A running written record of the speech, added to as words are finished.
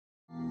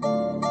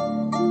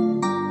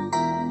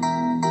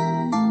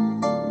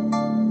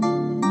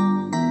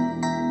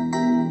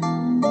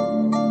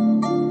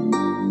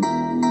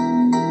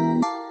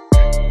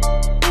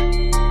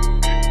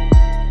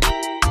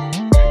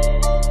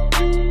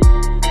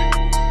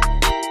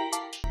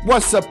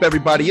What's up,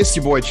 everybody? It's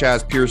your boy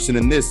Chaz Pearson,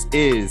 and this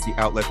is the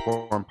Outlet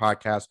Forum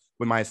podcast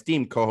with my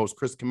esteemed co-host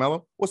Chris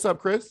Camello. What's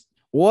up, Chris?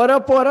 What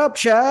up,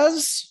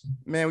 Chaz?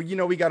 Man, you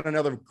know, we got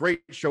another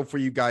great show for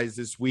you guys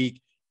this week.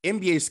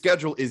 NBA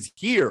schedule is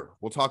here.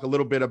 We'll talk a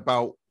little bit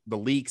about the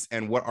leaks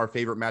and what our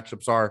favorite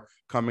matchups are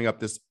coming up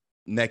this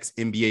next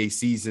NBA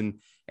season.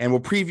 And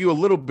we'll preview a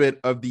little bit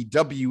of the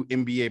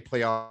WNBA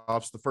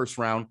playoffs, the first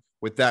round,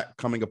 with that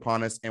coming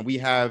upon us. And we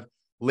have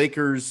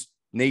Lakers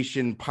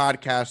Nation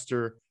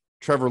podcaster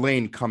Trevor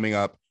Lane coming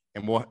up,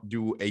 and we'll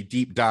do a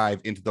deep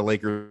dive into the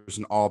Lakers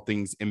and all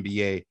things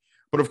NBA.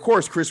 But of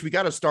course, Chris, we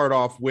got to start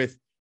off with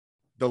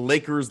the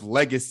Lakers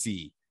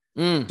Legacy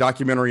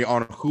documentary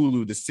on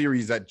Hulu, the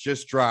series that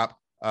just dropped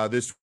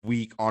this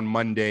week on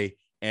Monday.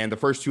 And the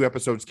first two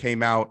episodes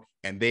came out,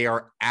 and they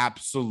are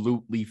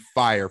absolutely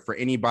fire for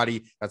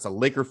anybody that's a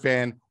Laker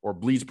fan or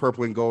bleeds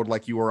purple and gold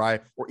like you or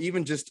I, or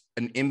even just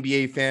an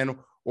NBA fan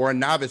or a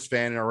novice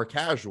fan or a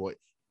casual.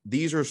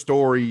 These are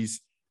stories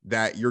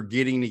that you're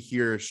getting to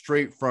hear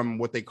straight from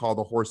what they call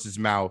the horse's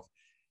mouth.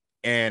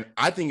 And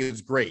I think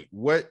it's great.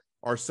 What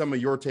are some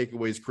of your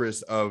takeaways,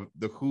 Chris, of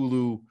the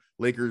Hulu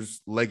Lakers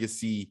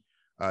Legacy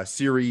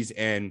series,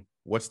 and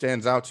what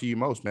stands out to you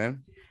most,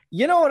 man?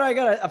 You know what I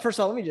got to, first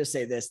of all, let me just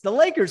say this. The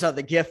Lakers are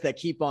the gift that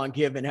keep on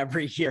giving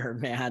every year,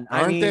 man.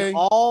 Aren't they?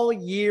 All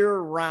year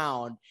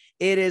round,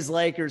 it is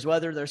Lakers,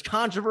 whether there's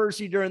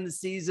controversy during the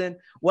season,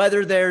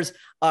 whether there's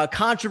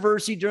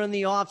controversy during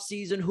the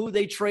offseason, who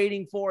they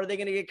trading for, are they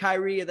going to get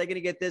Kyrie? Are they going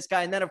to get this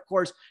guy? And then, of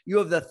course, you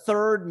have the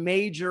third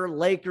major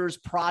Lakers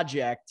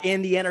project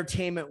in the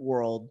entertainment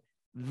world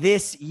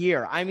this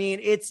year. I mean,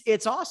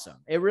 it's awesome.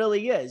 It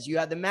really is. You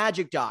had the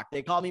Magic doc.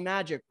 They call me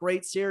Magic.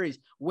 Great series.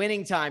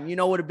 Winning Time. You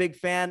know what a big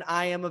fan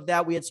I am of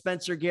that. We had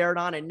Spencer Garrett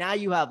on, and now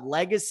you have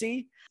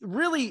Legacy.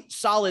 Really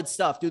solid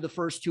stuff through the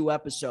first two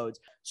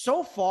episodes.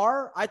 So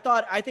far,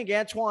 I think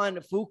Antoine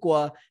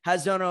Fuqua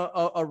has done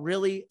a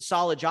really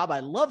solid job. I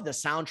love the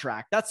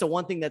soundtrack. That's the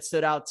one thing that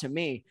stood out to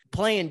me.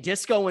 Playing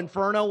Disco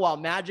Inferno while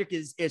Magic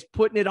is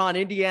putting it on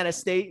Indiana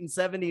State in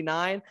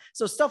 79.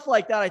 So stuff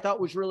like that I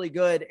thought was really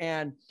good.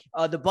 And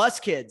the Bus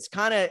Kids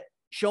kind of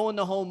showing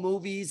the home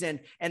movies and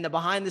the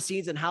behind the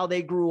scenes and how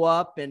they grew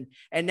up. And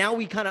now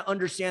we kind of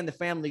understand the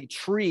family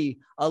tree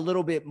a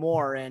little bit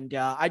more. And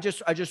I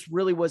just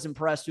really was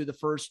impressed through the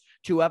first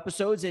two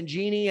episodes, and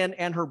Jeannie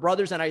and her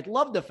brothers. And I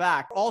love the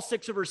fact all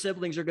six of her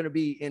siblings are going to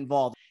be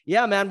involved.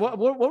 Yeah, man. What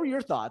were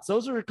your thoughts?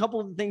 Those are a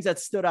couple of the things that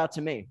stood out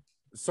to me.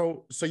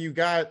 So you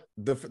got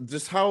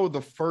just how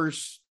the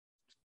first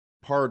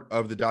part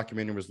of the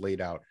documentary was laid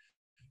out.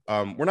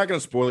 We're not going to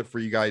spoil it for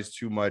you guys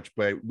too much,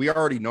 but we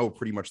already know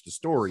pretty much the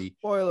story.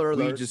 Spoiler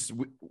alert.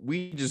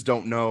 We just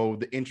don't know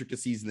the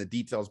intricacies and the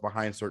details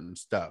behind certain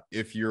stuff.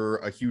 If you're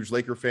a huge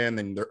Laker fan,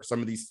 then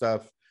some of these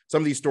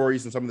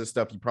stories and some of this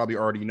stuff you probably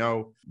already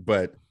know.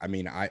 But I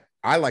mean,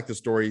 I like the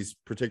stories,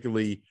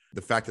 particularly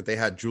the fact that they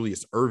had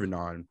Julius Erving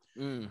on,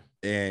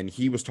 and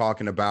he was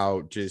talking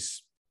about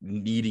just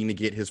needing to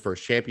get his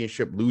first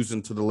championship,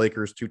 losing to the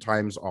Lakers 2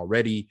 times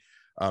already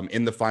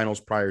in the finals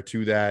prior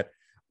to that.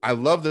 I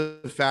love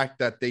the fact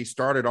that they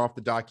started off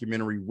the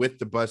documentary with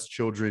the Bus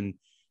children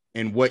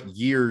and what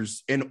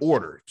years in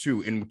order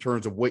too, in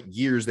terms of what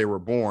years they were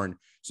born.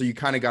 So you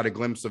kind of got a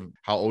glimpse of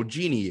how old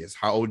Jeannie is,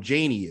 how old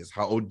Janie is,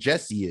 how old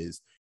Jesse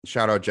is.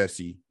 Shout out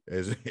Jesse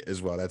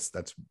as well. That's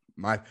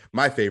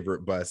my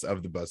favorite Bus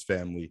of the Bus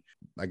family.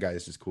 That guy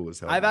is just cool as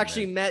hell. I've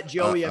actually met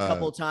Joey a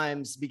couple of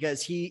times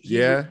because he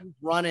was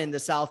running the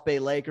South Bay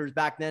Lakers.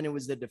 Back then it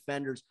was the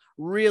Defenders.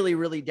 Really,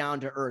 really down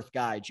to earth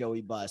guy,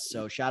 Joey Bus.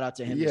 So shout out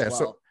to him as well.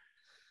 So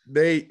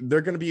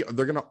they're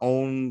gonna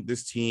own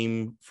this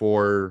team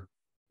for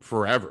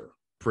forever,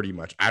 pretty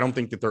much. I don't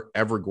think that they're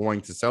ever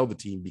going to sell the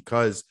team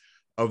because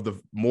of the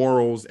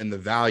morals and the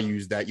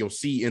values that you'll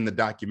see in the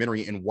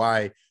documentary, and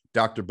why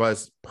Dr.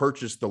 Bus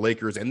purchased the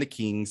Lakers and the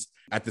Kings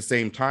at the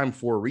same time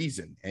for a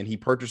reason. And he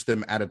purchased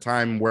them at a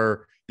time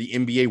where the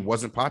NBA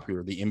wasn't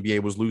popular. The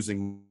NBA was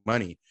losing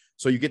money.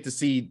 So you get to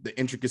see the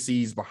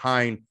intricacies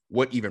behind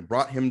what even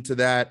brought him to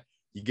that.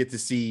 You get to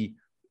see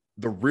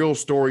the real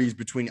stories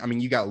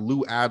you got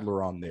Lou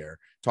Adler on there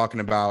talking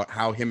about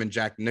how him and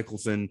Jack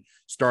Nicholson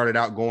started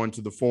out going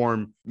to the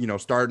Forum,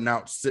 starting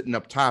out sitting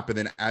up top. And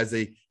then as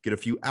they get a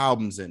few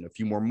albums in, a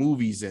few more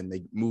movies in,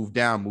 they move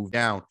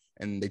down.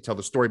 And they tell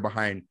the story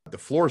behind the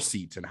floor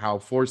seats and how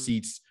floor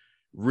seats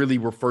really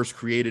were first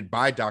created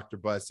by Dr.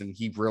 Bus. And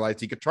he realized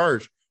he could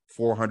charge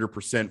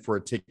 400% for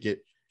a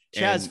ticket.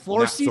 Chaz,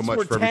 floor seats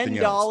were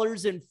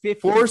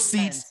 $10.50. Floor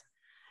seats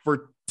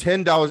for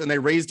 $10, and they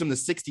raised them to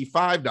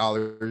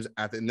 $65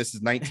 and this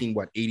is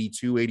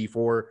 82,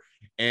 84,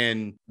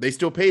 and they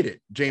still paid it.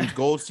 James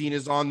Goldstein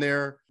is on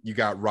there. You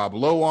got Rob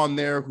Lowe on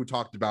there, who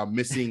talked about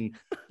missing.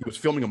 He was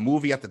filming a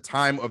movie at the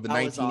time of the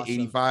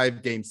 1985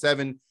 awesome. Game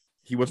 7.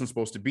 He wasn't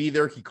supposed to be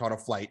there. He caught a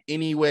flight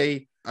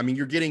anyway. I mean,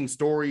 you're getting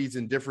stories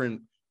in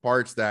different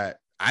parts that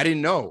I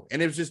didn't know.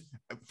 And it was just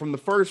from the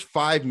first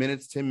 5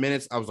 minutes, 10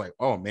 minutes, I was like,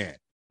 oh man,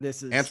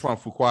 this is Antoine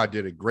Fuqua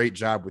did a great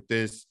job with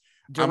this.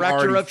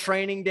 Director of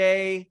Training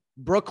Day,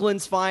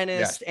 Brooklyn's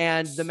Finest,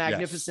 and The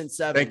Magnificent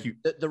Seven. Thank you.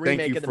 The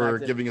remake of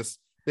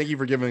Thank you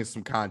for giving us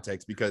some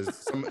context, because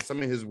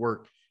some of his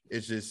work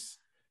is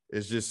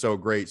just so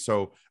great.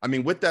 So, I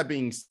mean, with that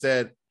being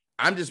said,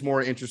 I'm just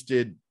more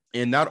interested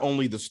in not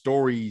only the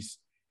stories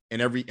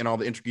and all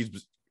the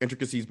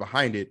intricacies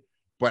behind it,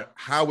 but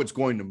how it's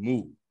going to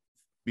move.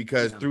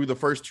 Because through the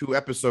first 2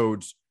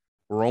 episodes,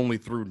 we're only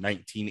through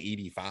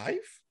 1985.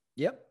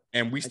 Yep.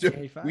 And we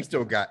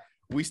still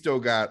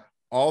got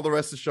all the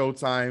rest of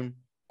Showtime,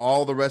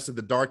 all the rest of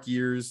the dark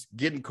years,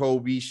 getting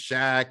Kobe,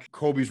 Shaq,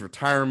 Kobe's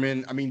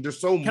retirement. I mean,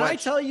 there's so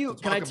much to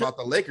talk about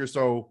the Lakers.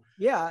 So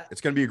yeah, it's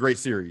going to be a great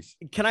series.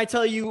 Can I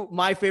tell you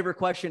my favorite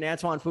question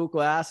Antoine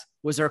Fuqua asked?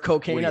 Was there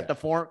cocaine at the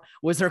Forum?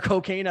 Was there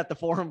cocaine at the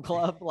Forum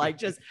Club? Like,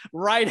 just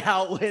right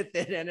out with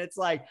it. And it's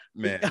like,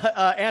 man,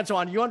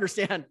 Antoine, you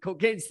understand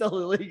cocaine's still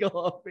illegal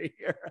over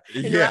here.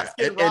 And you're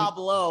asking Rob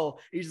Lowe.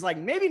 He's just like,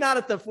 maybe not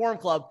at the Forum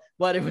Club,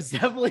 but it was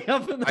definitely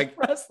up in the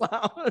press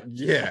lounge.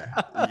 Yeah.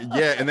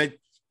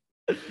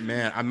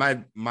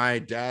 And my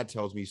dad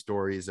tells me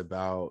stories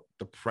about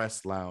the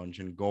press lounge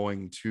and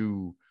going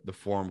to the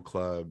Forum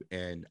Club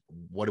and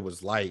what it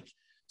was like.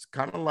 It's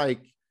kind of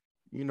like,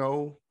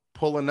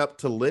 pulling up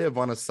to Live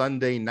on a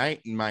Sunday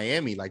night in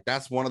Miami. Like,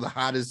 that's one of the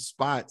hottest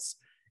spots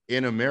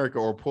in America.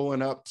 Or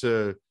pulling up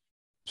to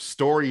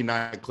Story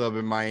nightclub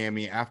in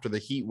Miami after the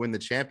Heat win the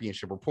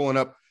championship, or pulling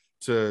up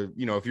to,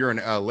 if you're in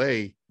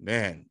LA,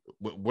 man,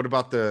 what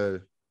about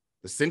the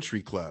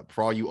Century Club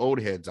for all you old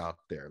heads out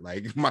there?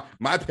 Like,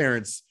 my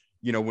parents,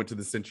 went to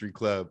the Century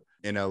Club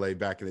in LA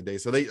back in the day.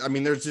 So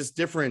there's just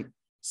different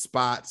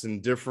spots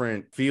and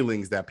different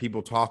feelings that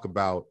people talk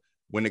about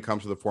when it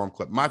comes to the Forum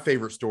Club. My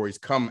favorite stories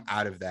come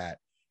out of that.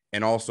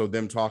 And also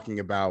them talking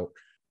about,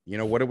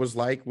 what it was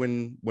like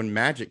when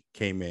Magic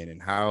came in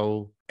and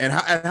how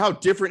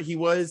different he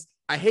was.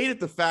 I hated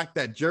the fact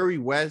that Jerry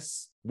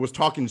West was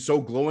talking so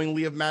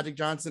glowingly of Magic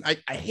Johnson.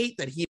 I hate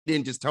that he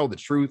didn't just tell the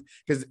truth,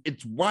 because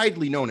it's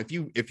widely known.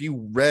 If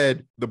you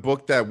read the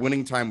book that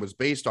Winning Time was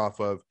based off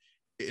of,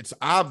 it's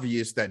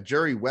obvious that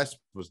Jerry West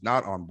was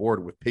not on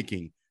board with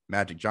picking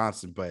Magic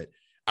Johnson. But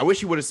I wish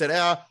he would have said,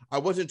 I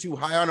wasn't too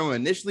high on him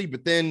initially,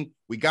 but then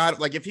we got it.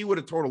 Like, if he would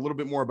have told a little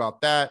bit more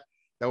about that,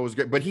 that was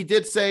great. But he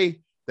did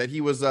say that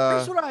he was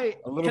a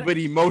little bit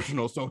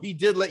emotional. So he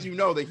did let you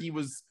know that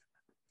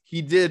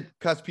he did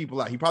cuss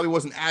people out. He probably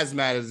wasn't as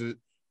mad as it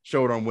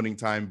showed on Winning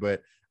Time,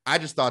 but I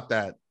just thought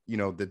that,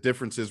 the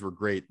differences were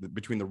great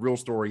between the real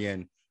story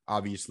and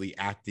obviously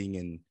acting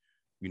and,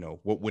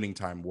 what Winning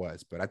Time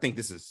was. But I think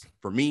this is,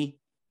 for me,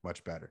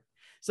 much better.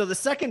 So the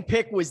second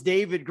pick was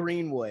David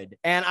Greenwood.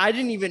 And I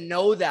didn't even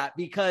know that,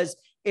 because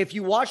if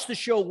you watch the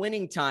show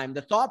Winning Time,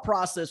 the thought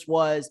process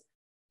was,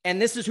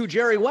 and this is who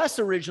Jerry West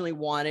originally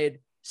wanted,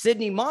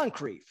 Sidney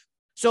Moncrief.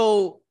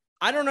 So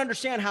I don't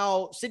understand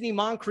how Sidney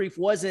Moncrief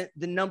wasn't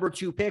the number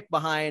 2 pick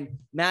behind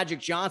Magic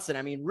Johnson.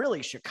 I mean,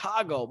 really,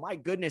 Chicago, my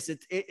goodness,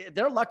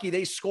 they're lucky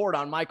they scored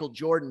on Michael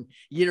Jordan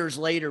years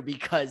later,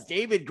 because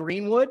David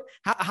Greenwood,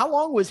 how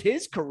long was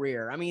his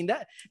career? I mean,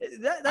 that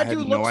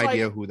dude looks like,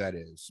 idea who that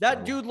is.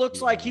 That dude looks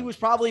like he was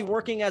probably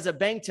working as a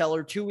bank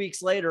teller 2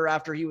 weeks later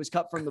after he was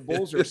cut from the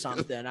Bulls or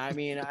something. I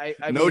mean,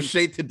 no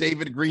shade to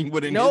David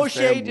Greenwood. No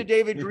shade to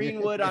David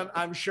Greenwood.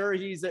 I'm sure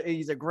he's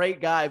a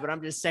great guy, but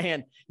I'm just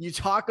saying, you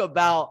talk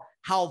about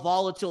how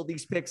volatile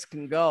these picks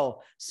can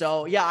go.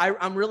 So yeah,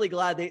 I'm really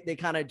glad they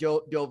kind of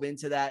dove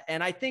into that.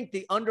 And I think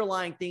the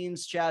underlying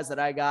themes, Chaz, that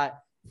I got,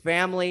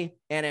 family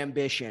and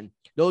ambition,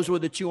 those were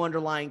the 2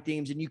 underlying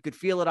themes. And you could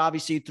feel it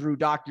obviously through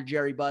Dr.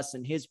 Jerry Buss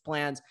and his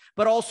plans,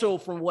 but also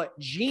from what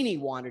Jeannie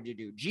wanted to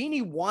do.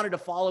 Jeannie wanted to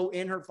follow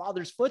in her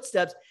father's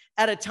footsteps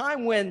at a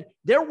time when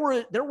there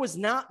was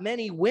not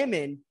many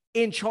women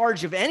in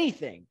charge of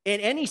anything in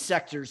any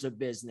sectors of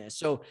business.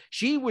 So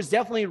she was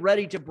definitely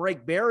ready to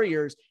break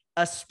barriers,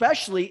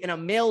 especially in a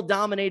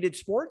male-dominated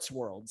sports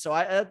world. So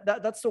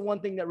that's the one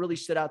thing that really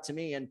stood out to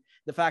me. And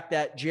the fact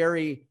that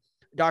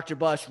Dr.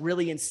 Buss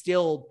really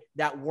instilled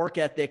that work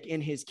ethic in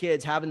his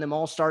kids, having them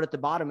all start at the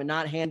bottom and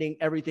not handing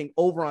everything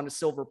over on a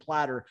silver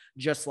platter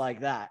just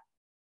like that.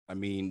 I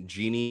mean,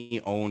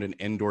 Jeannie owned an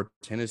indoor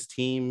tennis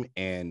team,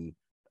 and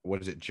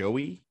what is it,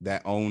 Joey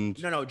that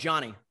owned? No,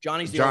 Johnny.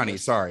 Johnny's the Johnny,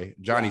 oldest. Sorry.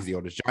 Johnny's the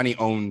oldest. Johnny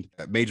owned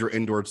a major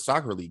indoor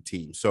soccer league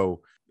team.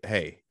 So,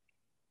 hey,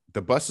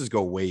 the Busses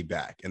go way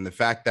back. And the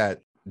fact that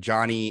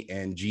Johnny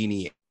and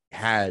Jeannie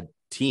had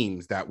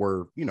teams that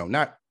were,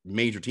 not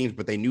major teams,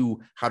 but they knew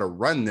how to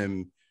run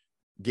them,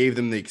 gave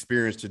them the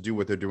experience to do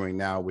what they're doing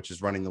now, which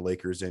is running the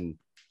Lakers and,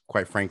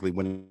 quite frankly,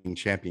 winning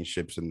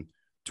championships in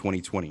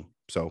 2020.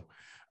 So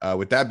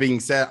with that being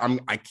said,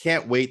 I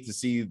can't wait to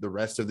see the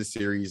rest of the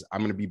series.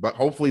 But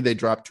hopefully they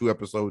drop 2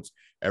 episodes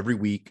every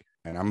week,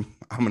 and I'm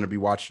going to be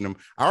watching them.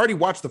 I already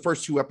watched the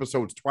first 2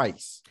 episodes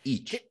twice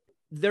each.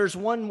 There's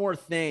one more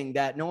thing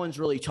that no one's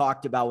really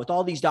talked about with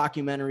all these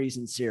documentaries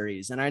and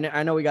series. And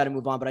I know we got to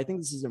move on, but I think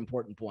this is an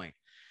important point.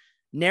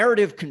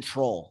 Narrative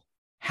control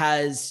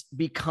has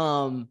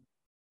become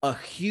a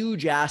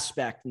huge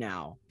aspect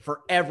now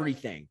for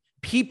everything.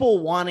 people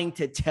wanting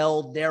to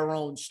tell their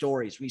own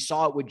stories. We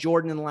saw it with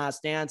Jordan in The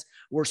Last Dance.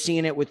 We're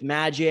seeing it with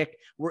Magic.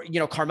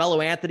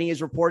 Carmelo Anthony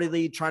is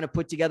reportedly trying to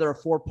put together a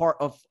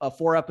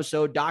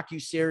 4-episode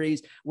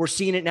docuseries. We're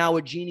seeing it now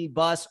with Jeannie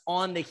Buss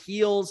on the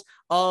heels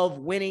of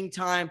Winning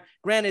Time.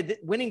 Granted,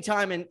 Winning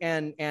Time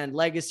and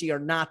Legacy are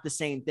not the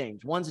same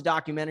things. One's a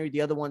documentary,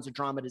 the other one's a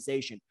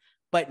dramatization.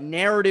 But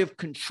narrative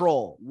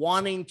control,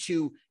 wanting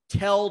to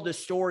tell the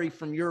story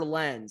from your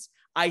lens,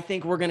 I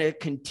think we're going to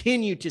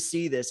continue to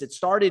see this. It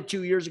started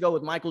 2 years ago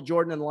with Michael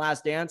Jordan in The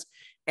Last Dance,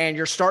 and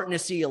you're starting to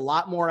see a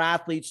lot more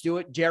athletes do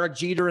it. Derek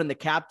Jeter and The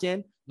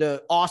Captain,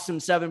 the awesome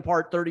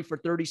 7-part 30 for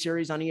 30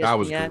 series on ESPN. That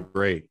was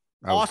great.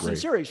 Awesome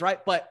series, right?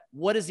 But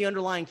what is the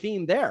underlying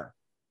theme there?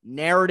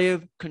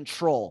 Narrative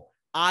control.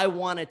 I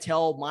want to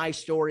tell my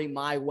story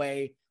my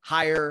way,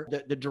 hire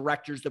the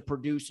directors, the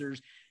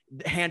producers,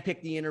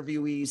 handpick the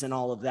interviewees and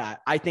all of that.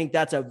 I think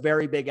that's a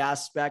very big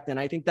aspect. And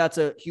I think that's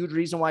a huge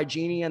reason why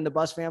Jeannie and the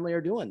Buss family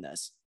are doing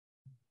this.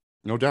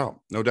 No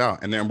doubt.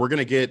 And then we're going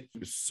to get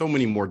so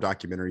many more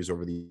documentaries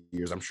over the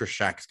years. I'm sure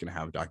Shaq's going to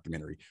have a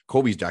documentary.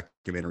 Kobe's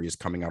documentary is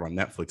coming out on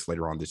Netflix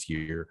later on this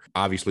year.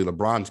 Obviously,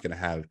 LeBron's going to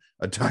have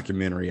a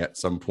documentary at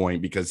some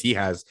point because he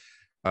has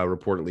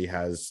reportedly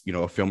has,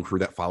 a film crew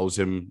that follows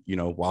him,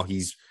 while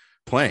he's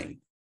playing.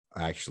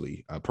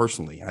 Actually,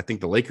 personally, I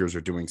think the Lakers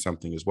are doing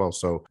something as well.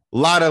 So a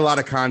lot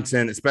of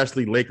content,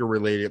 especially Laker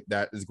related,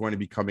 that is going to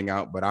be coming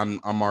out. But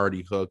I'm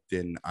already hooked,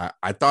 and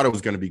I thought it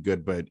was going to be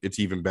good, but it's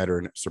even better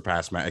and it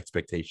surpassed my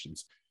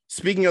expectations.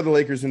 Speaking of the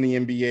Lakers in the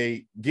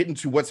NBA, getting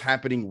to what's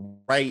happening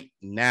right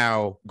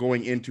now,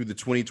 going into the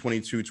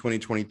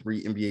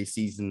 2022-2023 NBA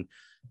season,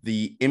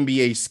 the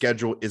NBA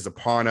schedule is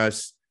upon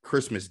us.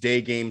 Christmas Day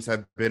games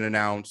have been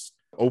announced.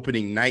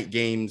 Opening night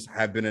games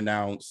have been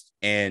announced,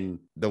 and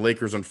the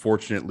Lakers,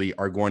 unfortunately,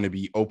 are going to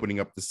be opening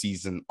up the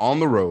season on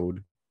the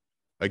road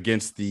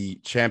against the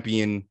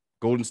champion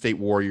Golden State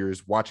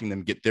Warriors, watching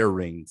them get their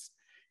rings.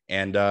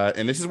 And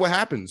this is what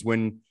happens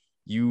when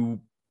you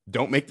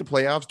don't make the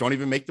playoffs, don't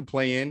even make the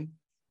play-in,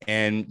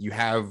 and you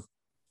have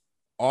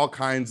all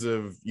kinds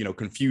of,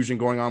 confusion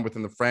going on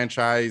within the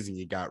franchise, and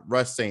you got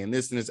Russ saying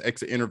this in his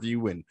exit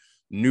interview, and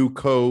new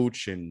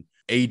coach, and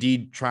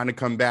AD trying to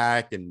come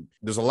back, and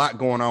there's a lot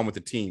going on with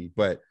the team.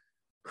 But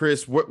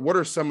Chris, what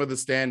are some of the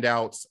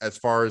standouts as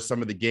far as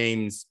some of the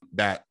games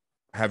that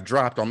have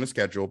dropped on the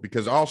schedule?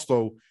 Because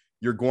also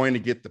you're going to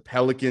get the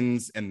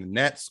Pelicans and the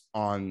Nets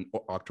on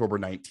October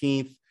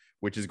 19th,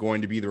 which is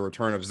going to be the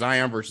return of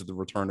Zion versus the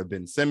return of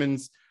Ben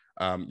Simmons.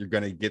 You're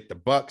going to get the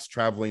Bucks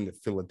traveling to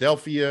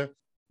Philadelphia.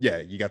 Yeah,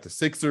 you got the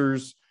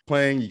Sixers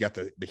playing. You got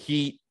the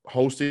Heat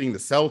hosting the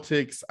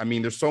Celtics. I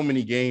mean, there's so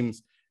many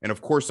games. And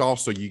of course,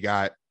 also you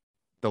got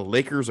the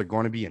Lakers are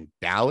going to be in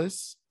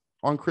Dallas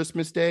on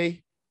Christmas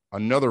Day,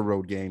 another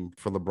road game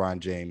for LeBron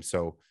James.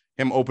 So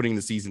him opening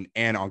the season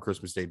and on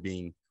Christmas Day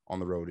being on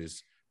the road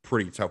is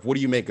pretty tough. What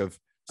do you make of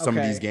some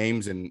of these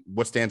games, and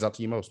what stands out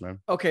to you most, man?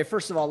 Okay,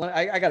 first of all,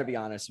 I got to be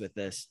honest with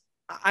this.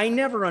 I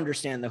never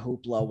understand the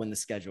hoopla when the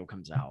schedule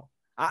comes out.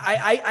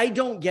 I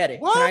don't get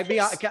it. What?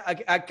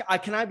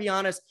 Can I be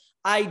honest?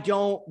 I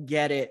don't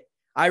get it.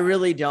 I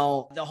really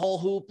don't. The whole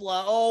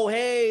hoopla. Oh,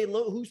 hey,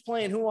 look, who's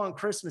playing who on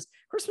Christmas?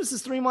 Christmas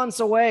is 3 months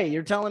away.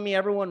 You're telling me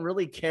everyone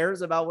really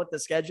cares about what the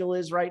schedule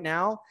is right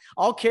now?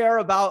 I'll care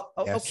about.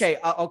 Yes.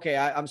 Okay.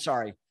 I'm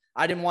sorry.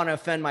 I didn't want to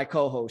offend my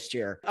co-host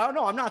here. Oh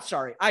no, I'm not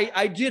sorry.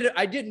 I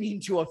didn't mean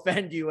to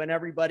offend you and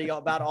everybody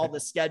about all the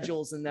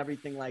schedules and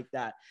everything like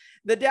that.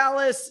 The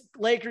Dallas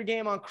Laker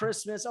game on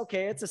Christmas.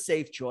 Okay, it's a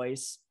safe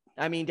choice.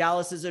 I mean,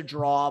 Dallas is a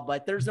draw,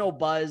 but there's no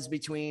buzz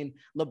between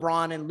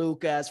LeBron and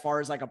Luka as far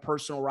as like a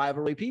personal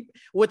rivalry.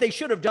 What they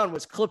should have done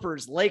was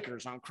Clippers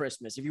Lakers on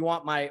Christmas. If you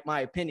want my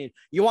opinion,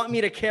 you want me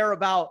to care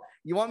about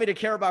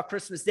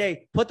Christmas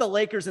Day, put the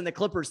Lakers and the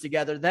Clippers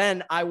together,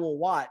 then I will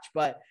watch.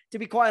 But to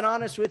be quite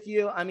honest with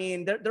you, I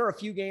mean, there are a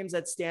few games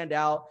that stand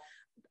out.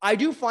 I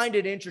do find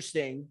it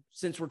interesting,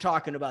 since we're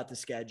talking about the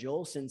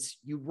schedule, since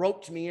you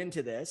roped me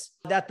into this,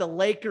 that the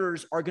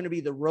Lakers are going to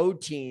be the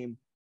road team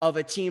of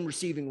a team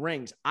receiving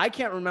rings. I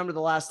can't remember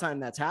the last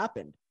time that's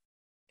happened.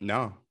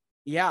 No.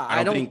 Yeah,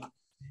 I don't think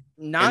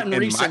not in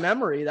recent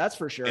memory, that's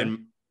for sure.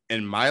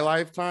 In my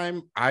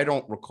lifetime, I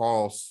don't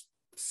recall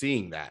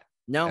seeing that.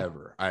 No.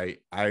 Ever. I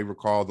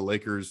recall the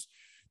Lakers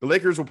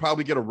will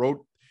probably get a road.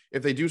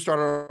 If they do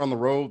start on the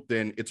road,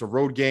 then it's a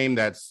road game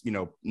that's,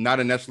 not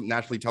a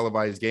nationally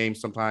televised game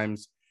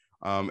sometimes.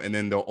 And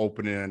then they'll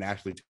open in a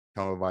nationally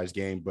televised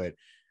game. But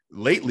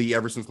lately,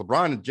 ever since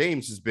LeBron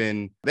James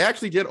they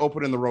actually did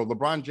open in the road.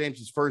 LeBron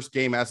James's first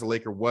game as a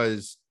Laker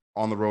was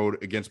on the road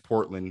against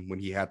Portland when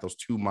he had those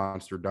 2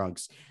 monster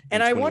dunks.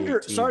 And I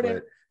wonder, sorry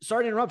to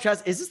interrupt,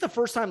 Chaz, is this the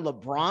first time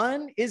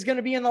LeBron is going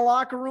to be in the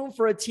locker room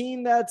for a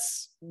team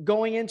that's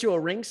going into a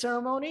ring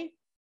ceremony?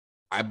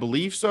 I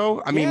believe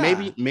so. I mean,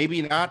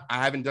 maybe not.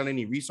 I haven't done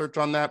any research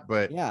on that,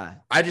 but yeah,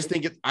 I just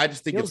think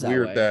it's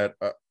weird that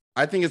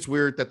I think it's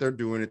weird that they're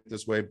doing it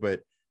this way,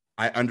 but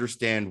I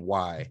understand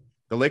why.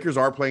 The Lakers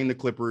are playing the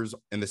Clippers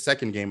in the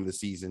second game of the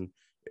season.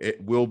 It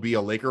will be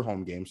a Laker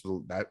home game,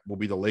 so that will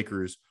be the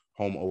Lakers'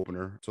 home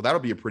opener. So that'll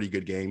be a pretty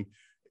good game.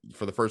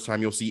 For the first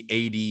time, you'll see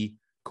AD,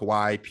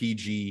 Kawhi,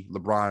 PG,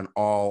 LeBron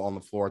all on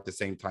the floor at the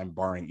same time,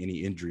 barring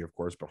any injury, of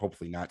course, but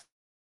hopefully not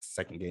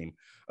second game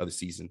of the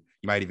season.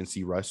 You might even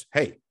see Russ.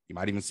 Hey, you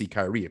might even see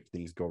Kyrie if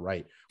things go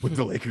right with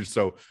the Lakers.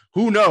 So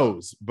who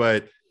knows?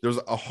 But there's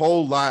a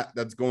whole lot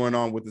that's going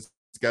on with the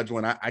schedule,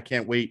 and I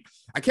can't wait.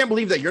 I can't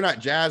believe that you're not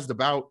jazzed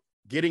about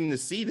getting to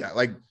see that.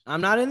 Like,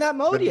 I'm not in that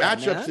mode yet.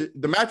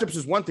 The matchups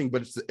is one thing,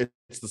 but it's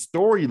the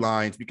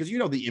storylines, because the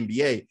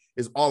NBA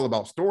is all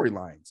about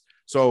storylines.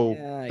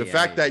 So the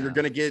fact that you're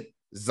going to get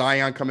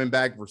Zion coming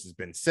back versus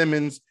Ben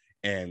Simmons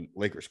and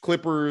Lakers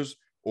Clippers,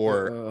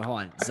 or hold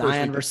on,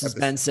 Zion versus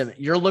Ben Simmons.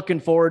 You're looking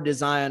forward to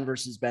Zion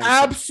versus Ben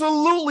Simmons.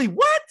 Absolutely.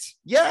 What?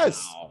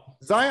 Yes. Wow.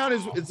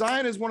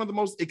 Zion is one of the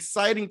most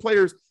exciting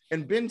players,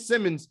 and Ben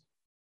Simmons,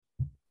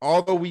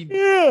 although we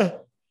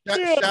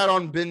shot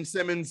on Ben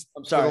Simmons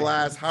for the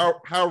last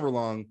however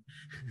long,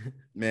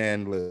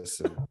 man,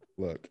 listen,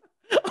 look.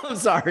 I'm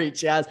sorry,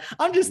 Chaz.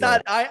 I'm just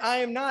not, I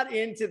am not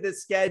into the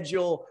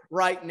schedule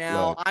right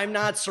now. Look. I'm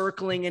not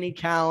circling any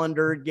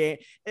calendar game.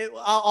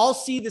 I'll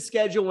see the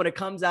schedule when it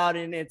comes out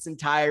in its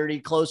entirety,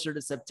 closer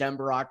to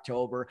September,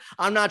 October.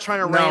 I'm not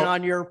trying to rain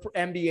on your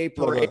NBA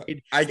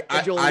parade. I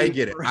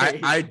get it.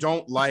 I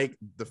don't like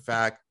the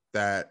fact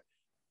that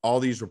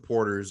all these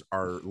reporters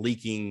are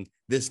leaking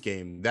this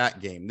game, that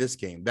game, this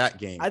game, that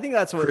game. I think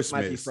that's what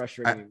might be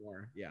frustrating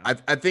more. Yeah.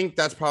 I think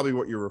that's probably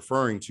what you're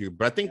referring to.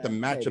 But I think the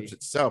matchups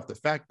itself, the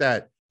fact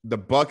that the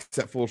Bucks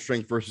at full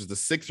strength versus the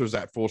Sixers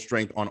at full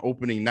strength on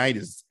opening night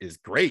is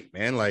great,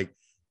 man. Like,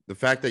 the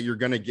fact that you're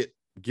going to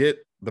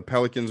get the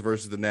Pelicans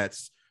versus the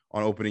Nets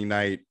on opening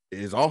night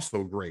is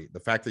also great.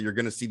 The fact that you're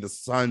going to see the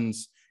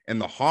Suns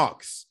and the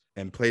Hawks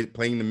and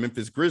playing the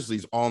Memphis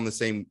Grizzlies all in the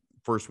same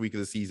first week of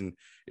the season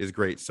is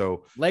great.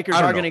 So Lakers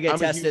are going to get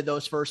tested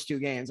those first two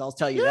games. I'll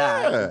tell you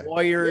that.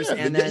 Warriors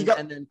and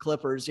then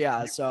Clippers.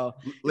 Yeah. So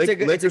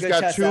Lakers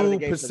got two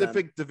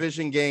Pacific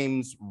Division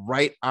games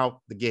right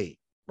out the gate.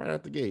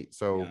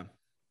 So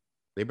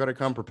they better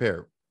come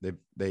prepared.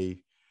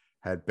 They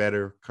had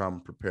better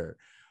come prepared.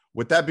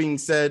 With that being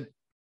said,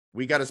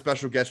 we got a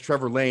special guest,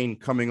 Trevor Lane,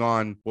 coming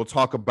on. We'll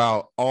talk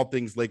about all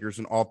things Lakers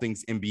and all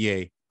things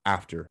NBA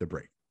after the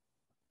break.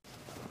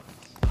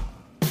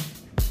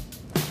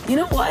 You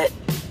know what?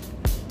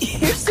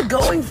 Here's to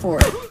going for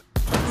it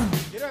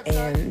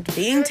and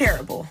being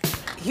terrible.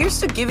 Here's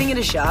to giving it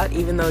a shot,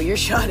 even though your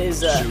shot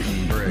is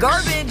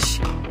garbage.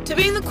 To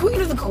being the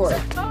queen of the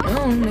court.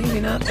 Oh, maybe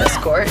not this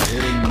court.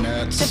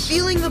 To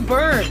feeling the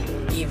burn,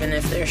 even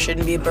if there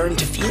shouldn't be a burn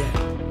to feel.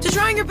 To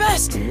trying your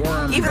best,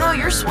 even though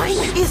your swing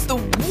is the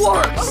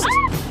worst.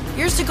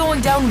 Here's to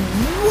going down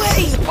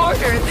way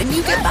harder than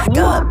you get back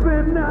up.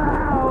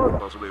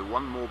 Possibly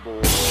one more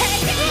ball.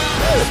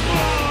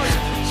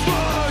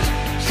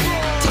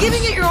 To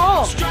giving it your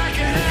all,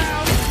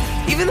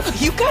 even though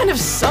you kind of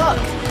suck.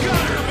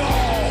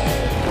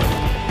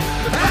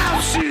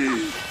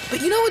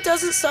 But you know what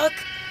doesn't suck?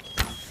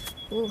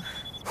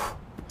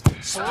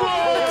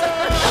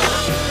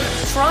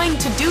 Trying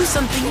to do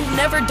something you've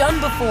never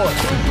done before.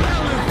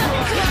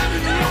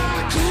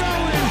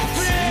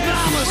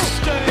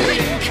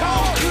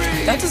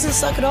 That doesn't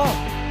suck at all.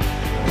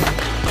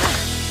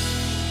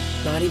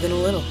 Not even a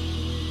little.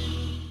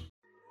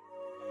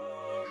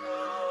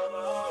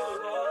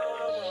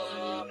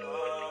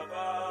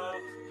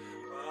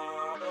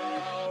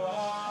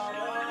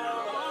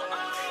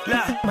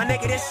 Look, my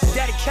nigga, this is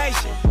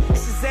dedication.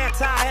 This is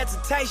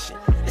anti-hesitation.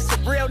 It's a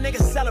real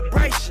nigga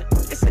celebration.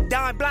 It's a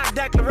dime block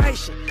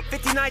declaration.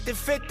 59th and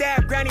 5th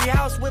Ave, granny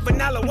house with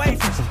vanilla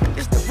wafers.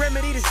 It's the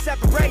remedy to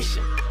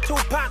separation.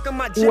 Tupac on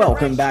my generation.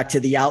 Welcome back to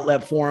the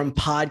Outlet Forum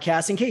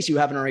podcast. In case you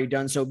haven't already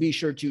done so, be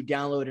sure to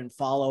download and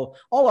follow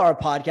all our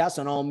podcasts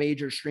on all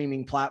major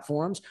streaming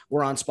platforms.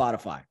 We're on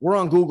Spotify. We're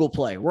on Google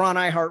Play. We're on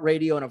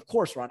iHeartRadio. And of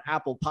course, we're on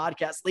Apple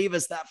Podcasts. Leave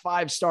us that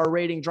 5-star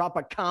rating. Drop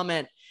a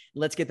comment.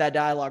 Let's get that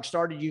dialogue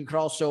started. You can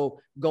also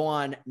go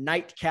on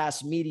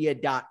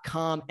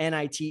nightcastmedia.com,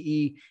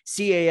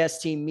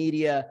 NITECAST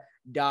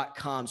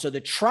media.com. So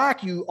the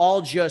track you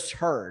all just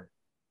heard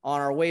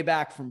on our way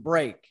back from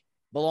break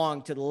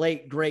belonged to the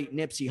late, great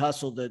Nipsey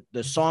Hussle.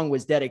 The song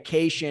was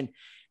Dedication.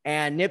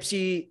 And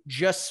Nipsey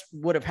just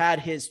would have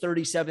had his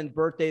 37th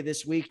birthday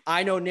this week.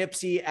 I know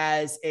Nipsey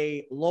as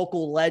a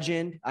local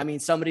legend. I mean,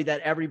 somebody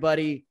that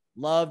everybody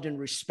loved and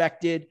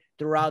respected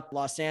throughout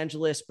Los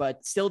Angeles,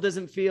 but still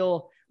doesn't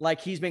feel like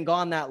he's been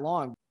gone that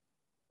long.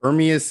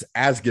 Ermias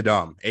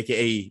Asghedom,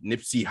 aka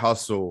Nipsey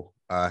Hussle,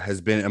 has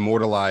been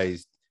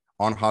immortalized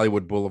on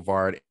Hollywood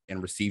Boulevard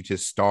and received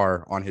his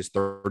star on his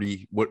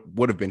what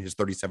would have been his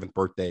 37th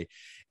birthday.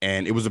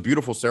 And it was a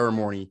beautiful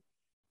ceremony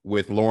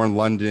with Lauren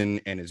London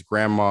and his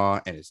grandma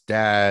and his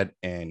dad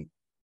and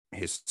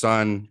his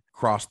son,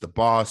 Cross the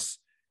Boss,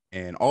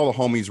 and all the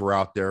homies were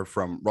out there,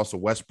 from Russell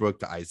Westbrook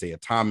to Isaiah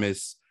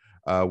Thomas.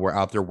 Were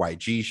out there.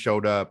 YG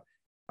showed up.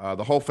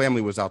 The whole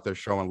family was out there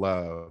showing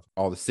love.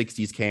 All the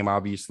 60s came,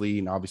 obviously,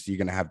 and obviously you're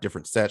going to have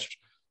different sets,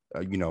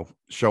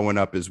 showing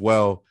up as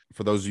well.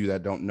 For those of you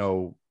that don't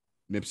know,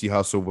 Nipsey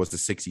Hussle was the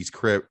 60s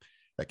Crip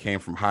that came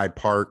from Hyde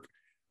Park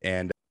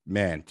And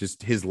man,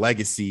 just his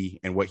legacy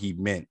and what he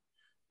meant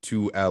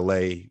to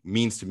LA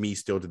means to me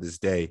still to this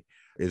day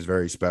is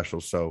very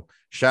special. So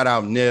shout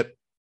out Nip.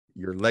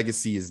 Your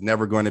legacy is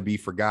never going to be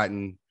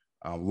forgotten.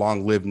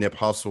 Long live Nip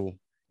Hussle.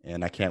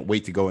 And I can't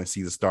wait to go and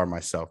see the star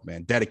myself,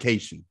 man.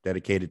 Dedicated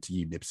to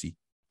you, Nipsey.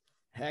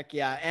 Heck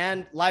yeah.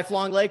 And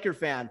lifelong Laker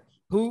fan.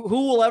 Who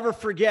will ever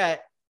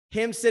forget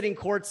him sitting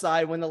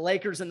courtside when the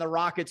Lakers and the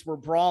Rockets were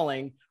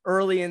brawling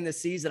early in the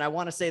season? I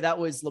want to say that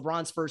was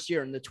LeBron's first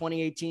year in the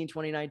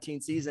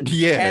 2018-2019 season.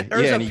 Yeah. And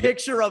there's a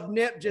picture of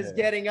Nip just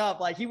getting up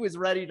like he was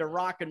ready to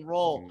rock and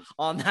roll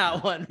on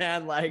that one,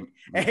 man. Like,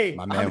 hey,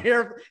 I'm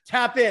here.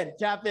 Tap in,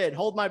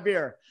 hold my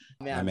beer.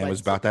 Man, was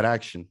about that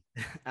action.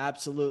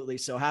 Absolutely.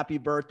 So happy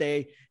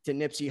birthday to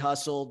Nipsey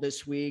Hussle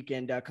this week,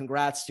 and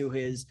congrats to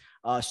his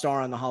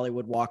star on the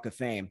Hollywood Walk of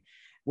Fame.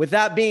 With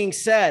that being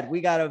said, we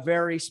got a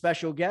very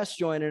special guest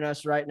joining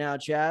us right now,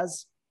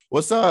 Chaz.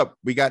 What's up?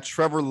 We got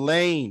Trevor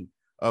Lane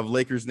of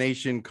Lakers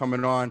Nation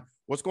coming on.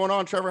 What's going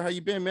on, Trevor? How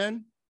you been,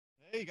 man?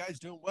 Hey, you guys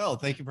doing well.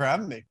 Thank you for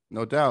having me.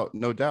 No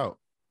doubt.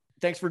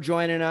 Thanks for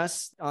joining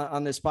us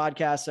on this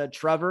podcast,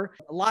 Trevor.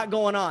 A lot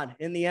going on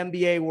in the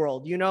NBA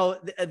world. You know,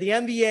 the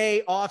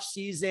NBA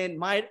offseason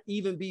might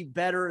even be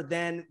better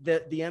than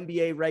the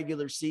NBA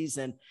regular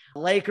season.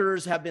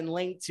 Lakers have been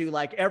linked to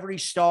like every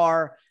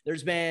star.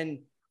 There's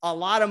been a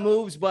lot of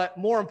moves, but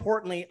more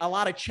importantly, a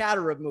lot of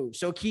chatter of moves.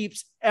 So it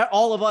keeps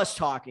all of us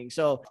talking.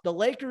 So the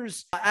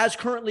Lakers, as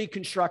currently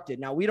constructed,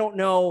 now we don't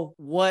know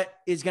what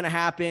is going to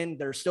happen.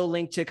 They're still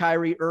linked to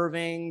Kyrie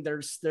Irving.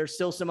 There's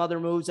still some other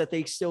moves that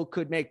they still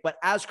could make, but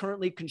as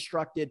currently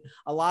constructed,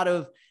 a lot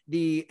of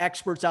the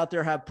experts out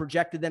there have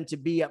projected them to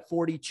be at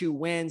 42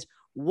 wins.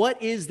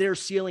 What is their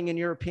ceiling in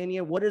your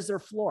opinion? What is their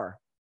floor?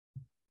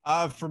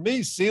 For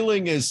me,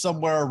 ceiling is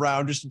somewhere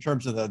around, just in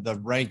terms of the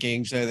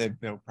rankings, they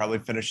probably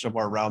finished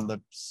somewhere around the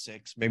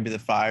 6, maybe the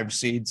 5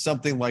 seed,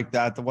 something like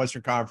that. The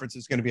Western Conference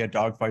is going to be a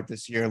dogfight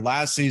this year.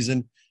 Last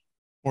season,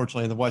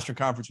 fortunately, the Western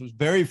Conference was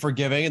very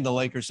forgiving, and the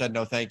Lakers said,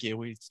 no, thank you.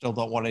 We still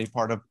don't want any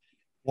part of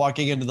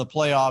walking into the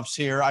playoffs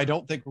here. I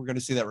don't think we're going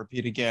to see that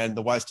repeat again.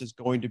 The West is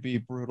going to be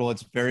brutal.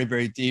 It's very,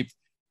 very deep.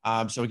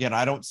 So again,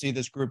 I don't see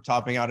this group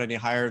topping out any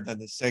higher than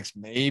the 6,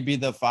 maybe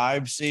the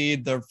 5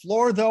 seed. Their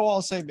floor, though,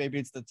 I'll say maybe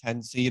it's the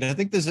 10 seed. I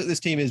think this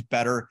team is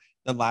better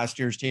than last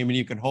year's team, and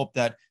you can hope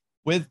that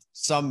with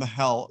some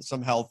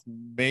health,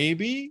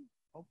 maybe,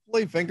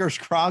 hopefully, fingers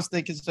crossed,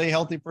 they can stay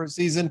healthy for a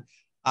season.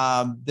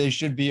 They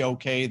should be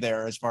okay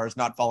there as far as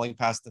not falling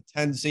past the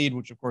 10 seed,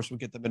 which of course will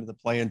get them into the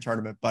play-in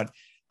tournament. But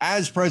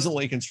as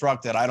presently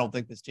constructed, I don't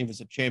think this team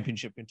is a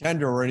championship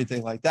contender or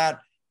anything like that.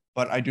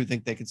 But I do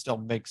think they can still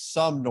make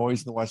some noise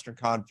in the Western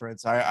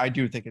Conference. I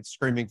do think it's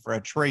screaming for a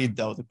trade,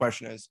 though. The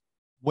question is,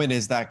 when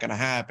is that going to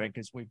happen?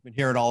 Because we've been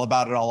hearing all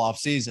about it all off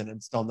season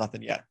and still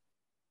nothing yet.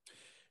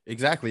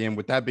 Exactly. And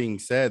with that being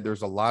said,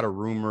 there's a lot of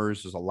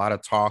rumors. There's a lot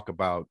of talk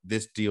about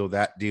this deal,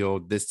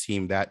 this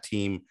team, that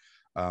team.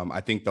 I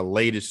think the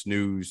latest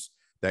news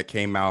that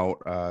came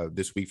out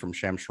this week from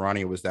Shams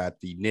Charania was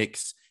that the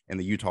Knicks and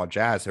the Utah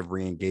Jazz have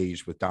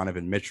re-engaged with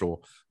Donovan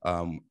Mitchell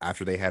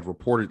after they had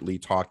reportedly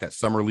talked at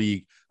Summer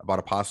League about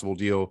a possible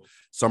deal.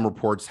 Some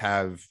reports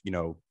have,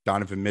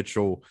 Donovan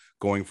Mitchell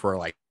going for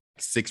like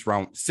 6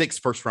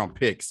 first-round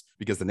picks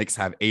because the Knicks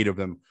have 8 of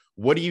them.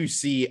 What do you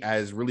see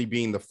as really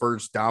being the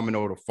first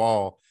domino to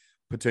fall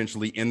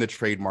potentially in the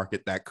trade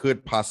market that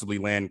could possibly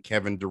land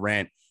Kevin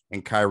Durant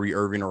and Kyrie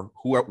Irving or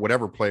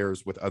whatever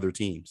players with other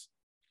teams?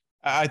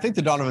 I think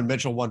the Donovan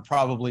Mitchell one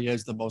probably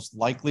is the most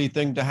likely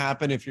thing to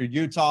happen. If you're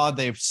Utah,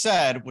 they've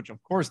said, which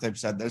of course they've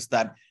said this,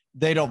 that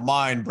they don't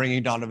mind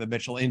bringing Donovan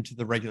Mitchell into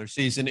the regular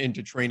season,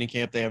 into training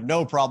camp. They have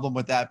no problem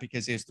with that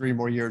because he has 3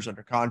 more years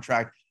under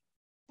contract.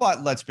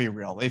 But let's be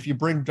real. If you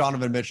bring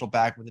Donovan Mitchell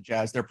back with the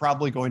Jazz, they're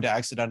probably going to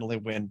accidentally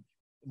win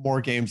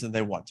more games than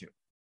they want to.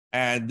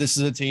 And this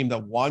is a team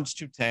that wants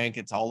to tank.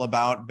 It's all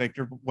about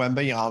Victor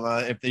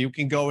Wembanyama. If you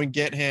can go and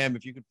get him,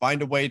 if you can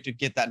find a way to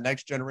get that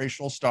next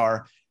generational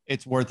star,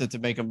 it's worth it to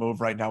make a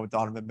move right now with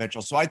Donovan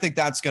Mitchell. So I think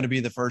that's going to be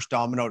the first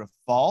domino to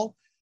fall.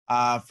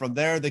 From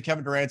there, the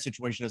Kevin Durant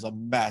situation is a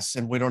mess,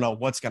 and we don't know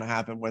what's going to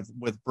happen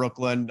with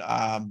Brooklyn.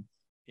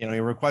 He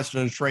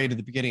requested a trade at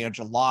the beginning of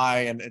July,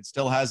 and it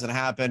still hasn't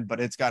happened, but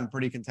it's gotten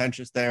pretty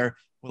contentious there.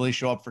 Will he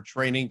show up for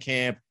training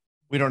camp?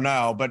 We don't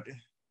know. But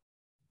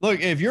look,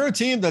 if you're a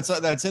team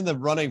that's in the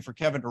running for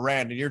Kevin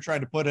Durant and you're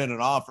trying to put in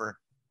an offer,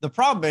 the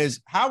problem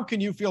is, how can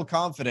you feel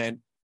confident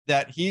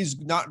that he's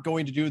not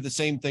going to do the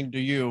same thing to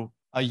you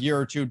a year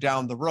or 2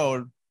 down the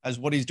road as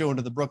what he's doing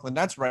to the Brooklyn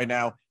Nets right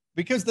now?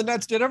 Because the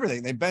Nets did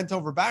everything. They bent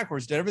over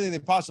backwards, did everything they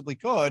possibly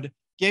could,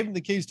 gave him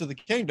the keys to the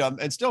kingdom,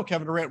 and still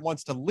Kevin Durant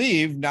wants to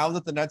leave now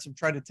that the Nets have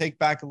tried to take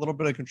back a little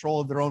bit of control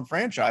of their own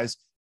franchise.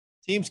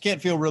 Teams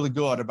can't feel really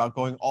good about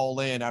going all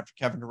in after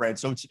Kevin Durant.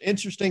 So it's an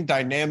interesting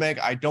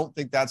dynamic. I don't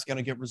think that's going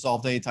to get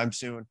resolved anytime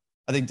soon.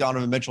 I think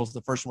Donovan Mitchell is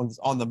the first one that's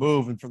on the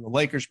move. And from the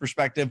Lakers'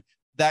 perspective,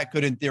 that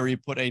could, in theory,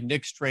 put a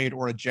Knicks trade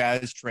or a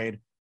Jazz trade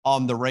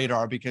on the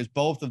radar, because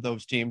both of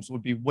those teams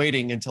would be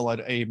waiting until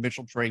a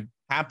Mitchell trade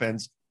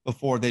happens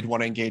before they'd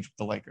want to engage with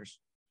the Lakers.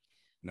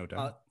 No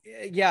doubt.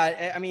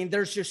 Yeah, I mean,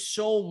 there's just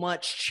so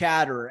much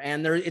chatter,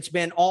 and it's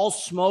been all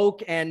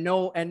smoke and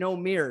no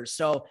mirrors.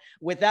 So,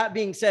 with that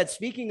being said,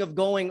 speaking of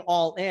going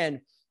all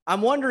in,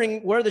 I'm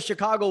wondering where the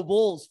Chicago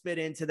Bulls fit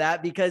into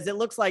that, because it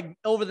looks like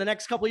over the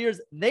next couple of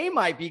years they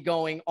might be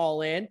going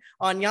all in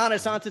on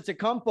Giannis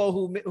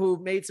Antetokounmpo,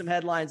 who made some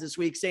headlines this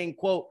week saying,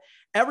 "quote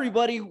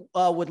Everybody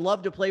would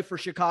love to play for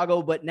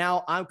Chicago, but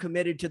now I'm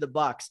committed to the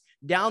Bucks.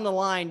 Down the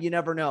line, you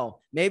never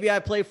know. Maybe I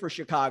play for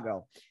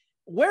Chicago."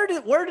 Where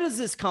does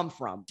this come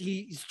from?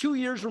 He's 2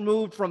 years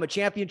removed from a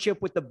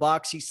championship with the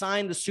Bucks. He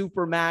signed the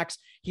Supermax.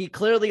 He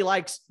clearly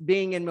likes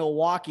being in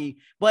Milwaukee.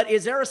 But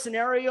is there a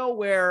scenario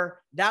where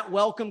that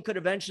welcome could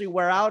eventually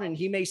wear out and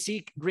he may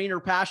seek greener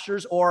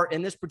pastures, or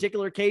in this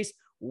particular case,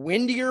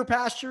 windier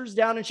pastures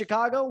down in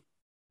Chicago?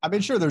 I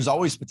mean, sure, there's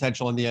always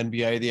potential in the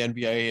NBA. The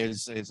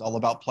NBA is all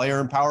about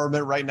player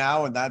empowerment right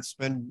now, and that's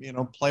been,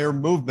 player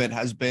movement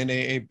has been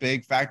a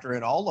big factor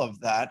in all of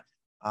that.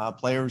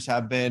 Players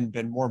have been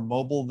more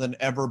mobile than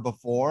ever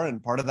before,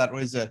 and part of that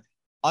was an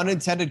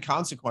unintended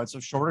consequence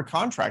of shorter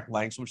contract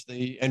lengths, which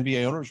the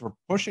NBA owners were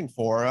pushing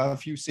for a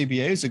few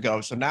CBAs ago.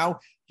 So now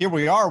here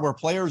we are, where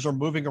players are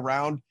moving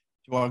around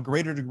to a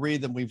greater degree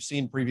than we've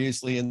seen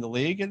previously in the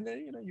league. And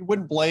you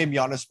wouldn't blame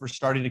Giannis for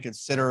starting to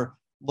consider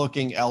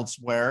looking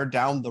elsewhere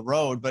down the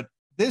road, but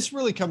this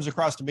really comes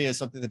across to me as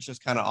something that's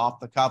just kind of off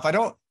the cuff. I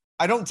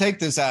don't take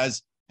this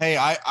as, hey,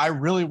 I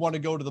really want to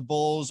go to the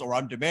Bulls, or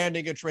I'm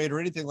demanding a trade or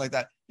anything like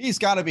that. He's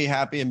got to be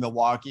happy in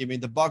Milwaukee. I mean,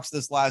 the Bucks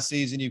this last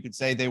season, you could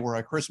say they were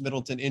a Chris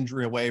Middleton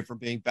injury away from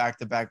being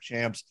back-to-back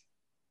champs.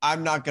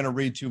 I'm not going to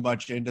read too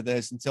much into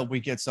this until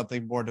we get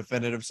something more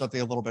definitive, something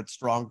a little bit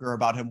stronger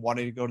about him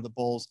wanting to go to the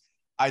Bulls.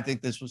 I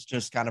think this was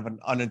just kind of an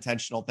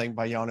unintentional thing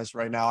by Giannis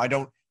right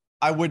now.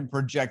 I wouldn't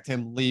project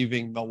him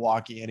leaving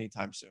Milwaukee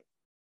anytime soon.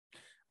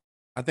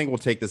 I think we'll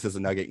take this as a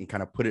nugget and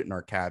kind of put it in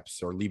our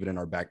caps or leave it in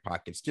our back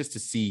pockets just to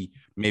see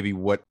maybe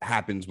what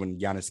happens when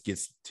Giannis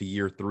gets to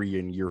year 3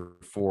 and year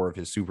 4 of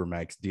his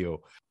Supermax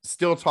deal.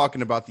 Still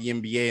talking about the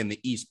NBA and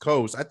the East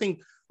Coast. I think,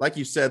 like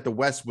you said, the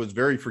West was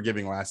very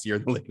forgiving last year.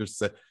 The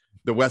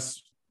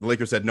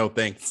Lakers said no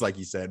thanks, like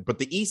you said. But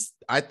the East,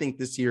 I think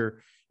this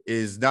year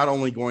is not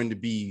only going to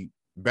be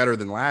better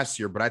than last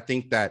year, but I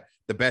think that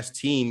the best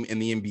team in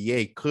the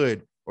NBA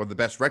could, or the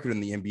best record in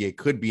the NBA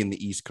could be in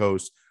the East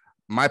Coast.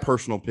 My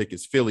personal pick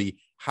is Philly.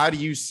 How do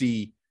you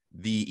see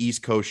the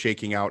East Coast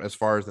shaking out as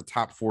far as the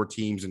top 4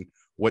 teams and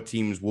what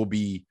teams will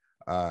be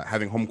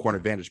having home court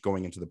advantage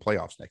going into the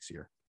playoffs next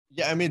year?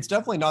 Yeah, I mean, it's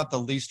definitely not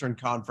the Eastern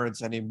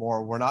Conference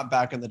anymore. We're not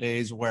back in the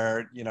days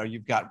where,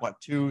 you've got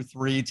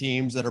 2-3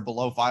 teams that are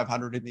below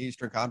 500 in the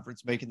Eastern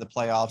Conference making the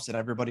playoffs, and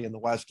everybody in the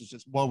West is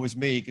just, woe is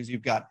me, because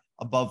you've got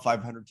above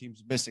 500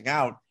 teams missing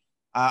out.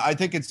 I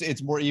think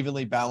it's more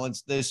evenly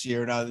balanced this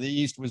year. Now, the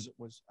East was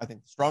I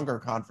think, the stronger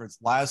conference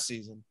last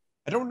season.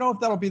 I don't know if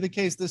that'll be the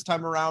case this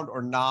time around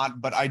or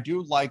not, but I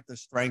do like the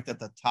strength at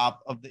the top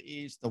of the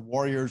East. The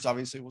Warriors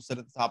obviously will sit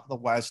at the top of the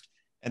West,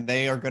 and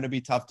they are going to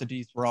be tough to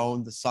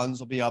dethrone. The Suns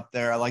will be up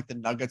there. I like the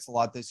Nuggets a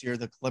lot this year,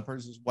 the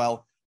Clippers as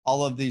well.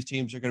 All of these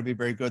teams are going to be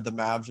very good. The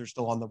Mavs are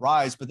still on the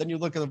rise, but then you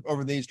look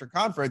over the Eastern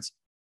Conference,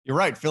 you're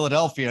right.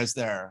 Philadelphia is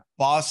there.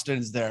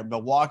 Boston's there.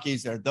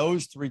 Milwaukee's there.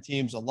 Those 3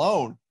 teams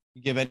alone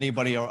give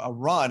anybody a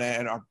run,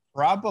 and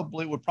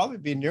would probably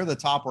be near the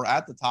top or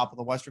at the top of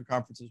the Western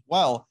Conference as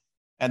well.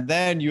 And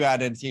then you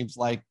add in teams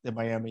like the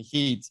Miami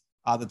Heat,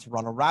 the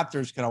Toronto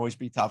Raptors can always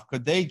be tough.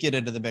 Could they get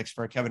into the mix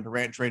for a Kevin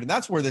Durant trade? And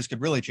that's where this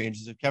could really change,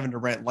 is if Kevin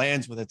Durant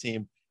lands with a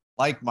team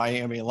like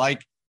Miami,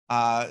 like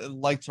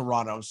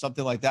Toronto,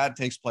 something like that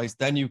takes place,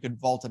 then you can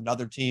vault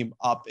another team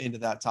up into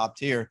that top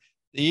tier.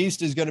 The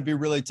East is going to be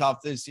really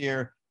tough this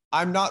year.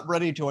 I'm not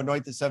ready to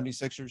anoint the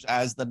 76ers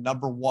as the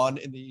number 1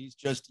 in the East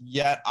just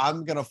yet.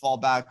 I'm going to fall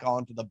back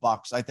onto the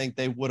Bucks. I think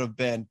they would have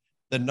been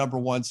the number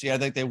 1 seed. I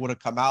think they would have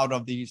come out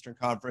of the Eastern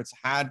Conference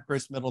had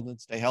Chris Middleton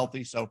stay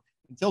healthy. So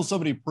until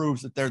somebody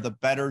proves that they're the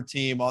better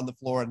team on the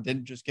floor and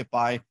didn't just get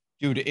by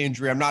due to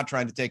injury, I'm not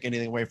trying to take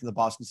anything away from the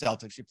Boston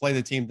Celtics. You play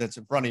the team that's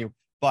in front of you,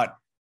 but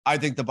I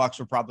think the Bucks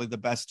are probably the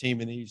best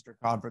team in the Eastern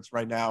Conference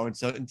right now. And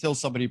so until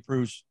somebody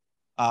proves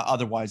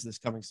otherwise this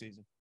coming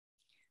season.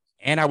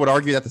 And I would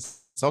argue that the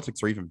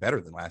Celtics are even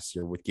better than last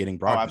year with getting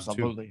Brogdon. Oh,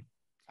 absolutely. Too.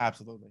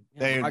 Absolutely.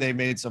 Yeah, they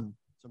made some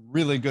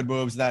really good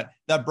moves. That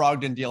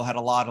Brogdon deal had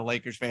a lot of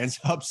Lakers fans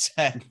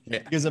upset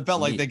because it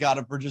felt like they got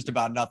him for just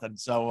about nothing.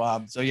 So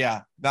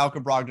yeah,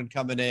 Malcolm Brogdon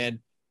coming in.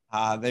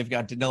 They've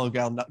got Danilo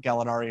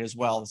Gallinari as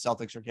well. The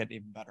Celtics are getting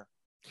even better.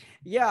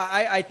 Yeah,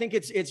 I think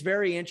it's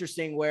very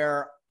interesting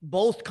where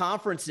both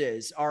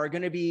conferences are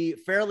going to be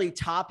fairly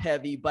top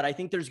heavy, but I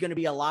think there's going to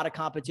be a lot of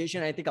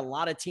competition. I think a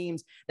lot of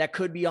teams that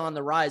could be on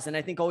the rise. And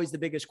I think always the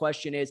biggest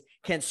question is,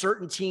 can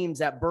certain teams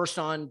that burst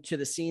onto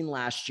the scene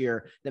last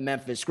year, the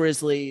Memphis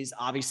Grizzlies,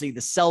 obviously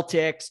the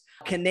Celtics,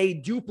 can they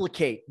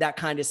duplicate that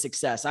kind of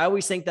success? I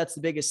always think that's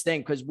the biggest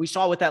thing, because we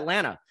saw with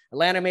Atlanta.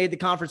 Atlanta made the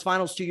conference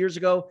finals 2 years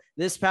ago.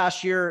 This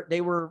past year,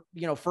 they were,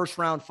 first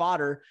round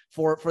fodder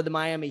for the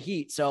Miami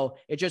Heat. So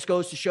it just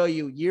goes to show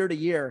you, year to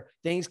year,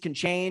 things can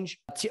change.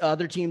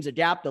 Other teams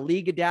adapt, the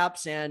league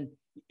adapts, and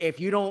if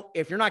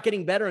you're not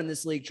getting better in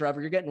this league, Trevor,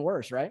 you're getting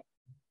worse, right?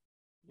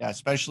 Yeah,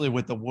 especially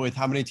with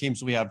how many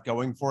teams we have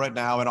going for it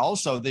now. And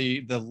also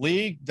the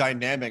league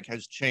dynamic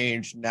has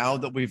changed now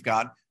that we've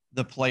got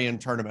the play-in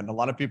tournament. A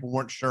lot of people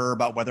weren't sure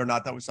about whether or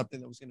not that was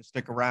something that was going to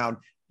stick around.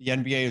 The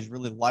NBA has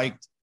really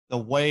liked the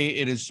way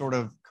it is sort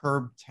of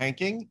curbed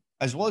tanking,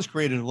 as well as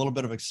created a little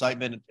bit of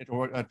excitement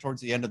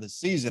towards the end of the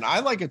season. I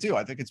like it too.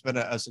 I think it's been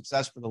a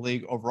success for the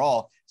league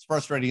overall. As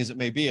frustrating as it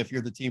may be, if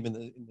you're the team in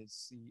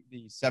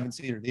the 7th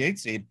seed or the 8th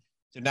seed,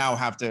 to now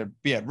have to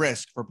be at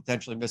risk for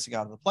potentially missing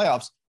out on the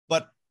playoffs.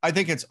 But I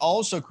think it's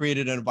also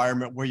created an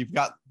environment where you've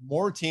got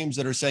more teams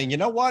that are saying, you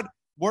know what,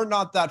 we're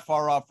not that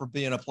far off from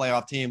being a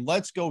playoff team.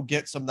 Let's go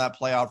get some of that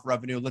playoff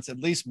revenue. Let's at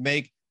least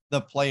make the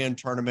play-in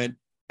tournament,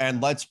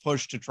 and let's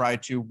push to try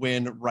to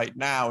win right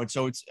now. And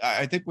so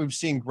I think we've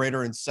seen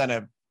greater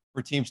incentive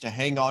for teams to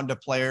hang on to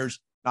players,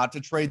 not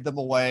to trade them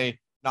away,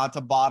 not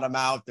to bottom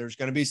out. There's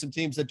going to be some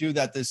teams that do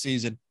that this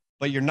season,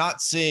 but you're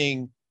not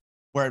seeing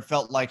where it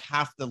felt like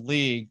half the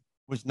league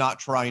was not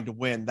trying to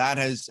win. That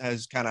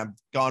has kind of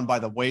gone by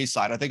the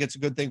wayside. I think it's a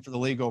good thing for the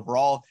league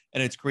overall,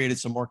 and it's created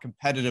some more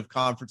competitive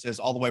conferences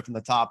all the way from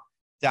the top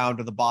down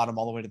to the bottom,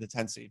 all the way to the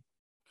 10th seed.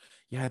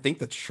 Yeah, I think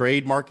the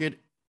trade market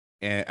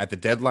at the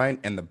deadline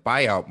and the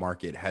buyout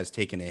market has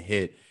taken a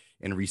hit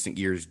in recent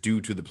years due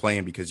to the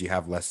play-in because you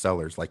have less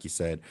sellers, like you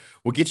said.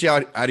 We'll get you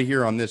out of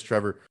here on this,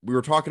 Trevor. We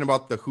were talking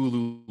about the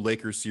Hulu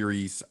Lakers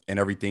series and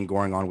everything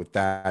going on with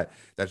that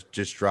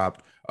just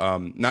dropped.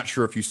 Not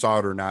sure if you saw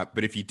it or not,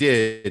 but if you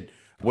did,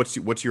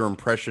 what's your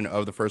impression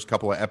of the first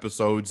couple of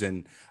episodes,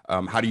 and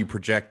how do you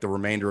project the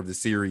remainder of the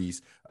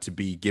series to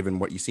be given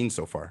what you've seen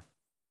so far?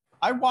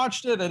 I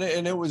watched it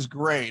and it was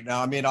great.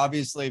 Now, I mean,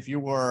 obviously, if you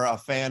were a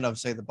fan of,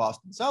 say, the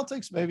Boston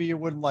Celtics, maybe you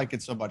wouldn't like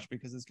it so much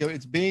because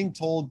it's being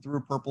told through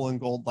purple and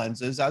gold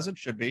lenses, as it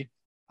should be.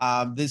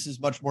 This is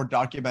much more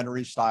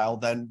documentary style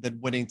than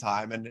Winning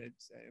Time, and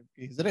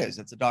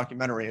it's a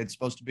documentary. It's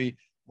supposed to be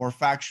more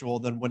factual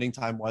than Winning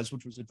Time was,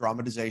 which was a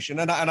dramatization,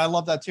 and I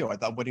love that too. I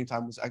thought Winning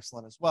Time was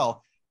excellent as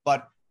well.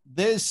 But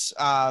this,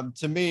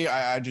 to me,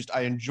 I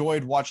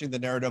enjoyed watching the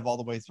narrative all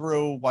the way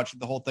through,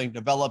 watching the whole thing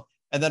develop.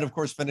 And then, of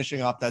course,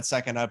 finishing off that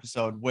second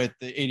episode with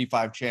the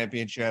 85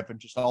 championship and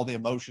just all the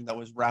emotion that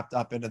was wrapped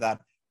up into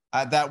that.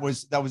 That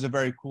was a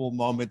very cool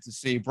moment to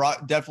see.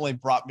 Definitely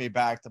brought me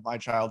back to my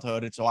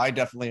childhood. And so I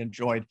definitely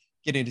enjoyed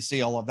getting to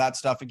see all of that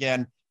stuff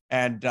again.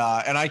 And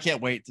I can't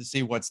wait to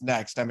see what's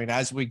next. I mean,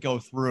 as we go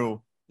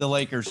through the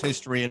Lakers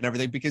history and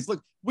everything, because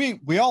look,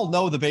 we all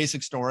know the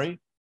basic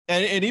story.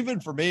 And even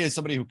for me, as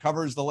somebody who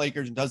covers the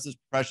Lakers and does this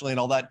professionally and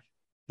all that,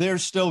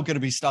 there's still going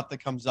to be stuff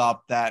that comes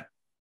up that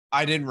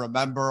I didn't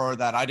remember or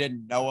that I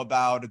didn't know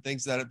about, and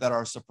things that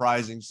are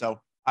surprising. So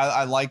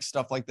I like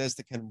stuff like this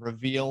that can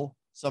reveal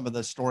some of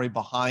the story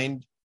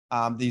behind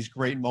these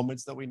great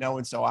moments that we know.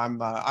 And so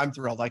I'm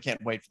thrilled. I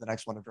can't wait for the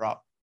next one to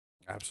drop.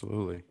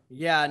 Absolutely.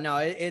 Yeah, no,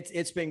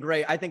 it's been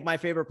great. I think my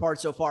favorite part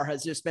so far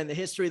has just been the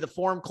history of the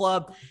Forum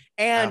Club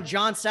and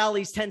John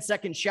Sally's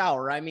 10-second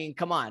shower. I mean,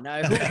 come on.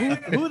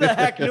 Who the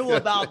heck knew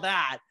about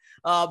that?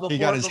 He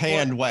got his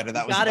hand wet, and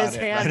that was got his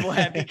hand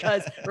wet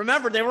because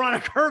remember they were on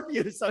a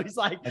curfew, so he's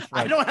like, right.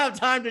 I don't have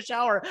time to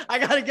shower. I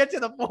got to get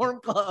to the Forum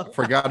Club.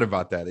 Forgot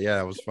about that. Yeah,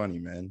 that was funny,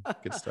 man.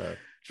 Good stuff.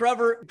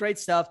 Trevor, great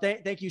stuff.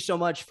 Thank you so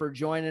much for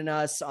joining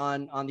us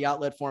on the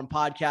Outlet Forum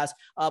podcast.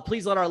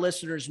 Please let our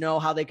listeners know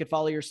how they could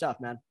follow your stuff,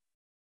 man.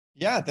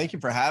 Yeah, thank you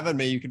for having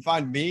me. You can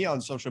find me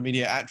on social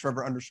media at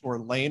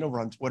Trevor_Lane,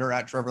 over on Twitter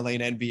at Trevor Lane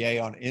NBA,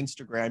 on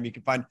Instagram. You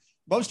can find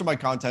most of my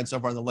content so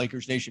far on the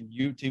Lakers Nation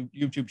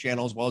YouTube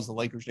channel, as well as the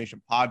Lakers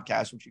Nation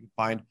podcast, which you can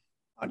find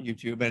on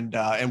YouTube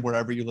and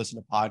wherever you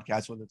listen to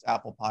podcasts, whether it's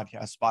Apple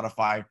Podcasts,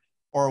 Spotify,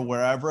 or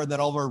wherever. And then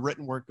all of our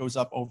written work goes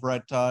up over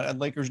at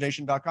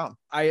LakersNation.com.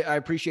 I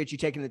appreciate you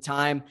taking the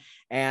time,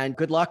 and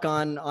good luck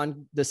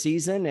on the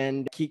season,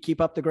 and keep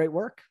up the great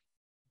work.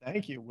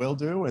 Thank you. Will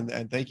do.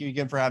 And thank you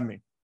again for having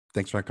me.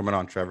 Thanks for coming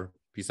on, Trevor.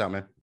 Peace out,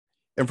 man.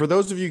 And for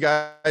those of you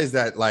guys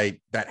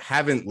that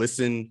haven't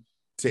listened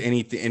to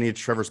any of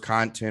Trevor's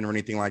content or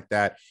anything like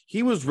that,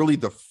 he was really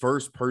the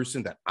first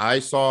person that I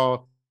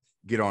saw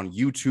get on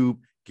YouTube,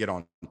 get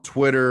on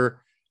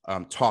Twitter,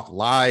 talk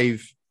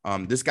live.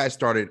 This guy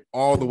started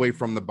all the way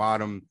from the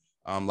bottom,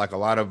 like a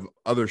lot of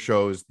other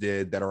shows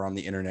did that are on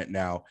the internet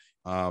now.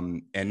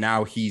 And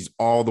now he's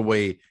all the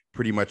way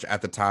pretty much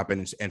at the top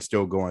and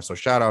still going. So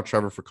shout out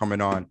Trevor for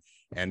coming on.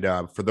 And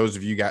for those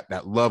of you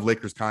that love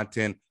Lakers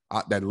content,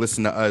 that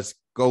listen to us,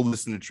 go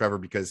listen to Trevor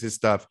because his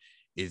stuff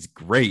is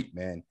great,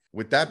 man.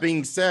 With that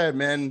being said,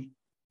 man,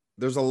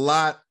 there's a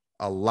lot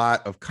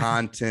of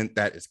content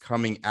that is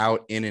coming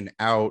out in and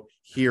out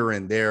here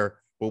and there.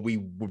 But we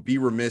would be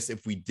remiss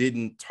if we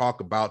didn't talk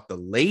about the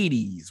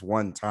ladies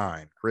one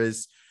time.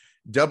 Chris,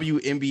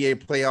 WNBA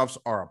playoffs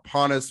are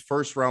upon us.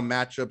 First round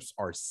matchups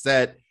are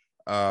set.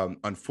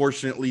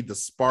 Unfortunately, the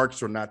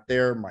sparks are not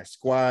there. My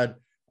squad,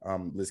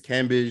 Liz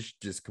Cambridge,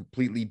 just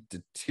completely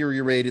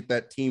deteriorated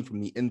that team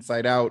from the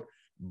inside out.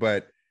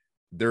 But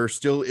there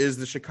still is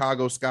the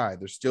Chicago Sky.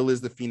 There still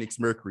is the Phoenix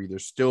Mercury. There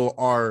still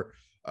are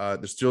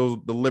There's still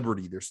the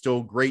Liberty. There's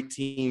still great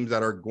teams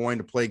that are going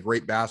to play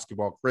great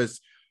basketball. Chris,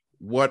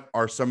 what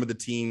are some of the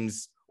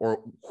teams,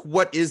 or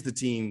what is the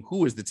team?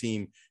 Who is the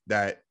team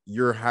that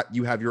you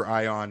have your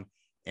eye on?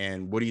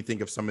 And what do you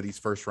think of some of these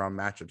first round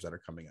matchups that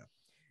are coming up?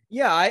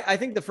 Yeah, I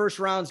think the first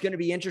round is going to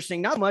be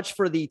interesting. Not much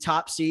for the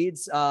top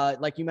seeds.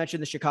 Like you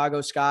mentioned, the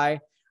Chicago Sky.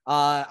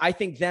 I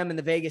think them and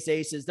the Vegas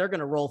Aces, they're going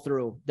to roll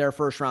through their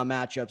first round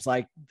matchups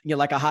like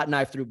a hot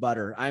knife through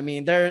butter. I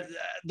mean,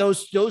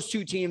 those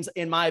two teams,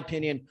 in my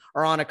opinion,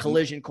 are on a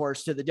collision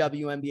course to the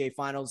WNBA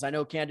finals. I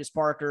know Candace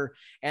Parker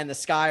and the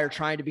Sky are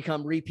trying to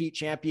become repeat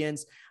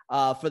champions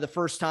for the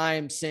first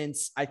time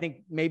since, I think,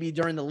 maybe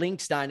during the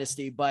Lynx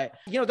dynasty. But,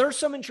 there's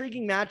some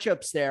intriguing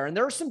matchups there. And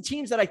there are some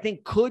teams that I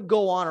think could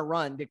go on a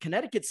run. The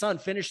Connecticut Sun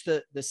finished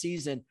the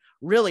season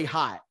really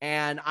hot,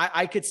 and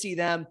I could see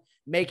them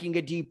making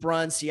a deep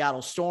run.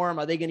 Seattle Storm,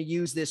 are they going to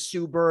use this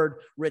Sue Bird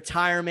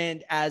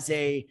retirement as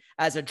a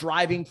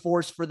driving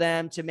force for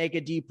them to make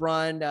a deep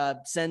run,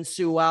 send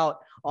Sue out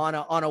on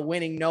a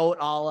winning note,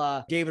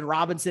 David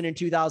Robinson in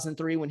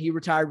 2003 when he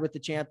retired with the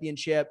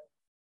championship?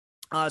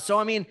 So,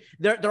 I mean,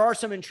 there are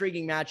some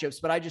intriguing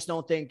matchups, but I just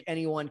don't think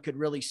anyone could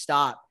really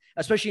stop,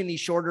 especially in these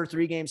shorter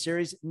 3-game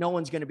series. No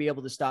one's going to be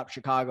able to stop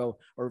Chicago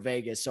or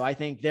Vegas. So I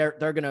think they're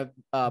going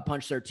to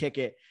punch their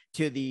ticket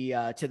to the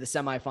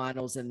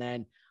semifinals. And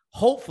then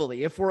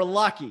hopefully, if we're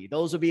lucky,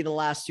 those will be the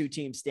last two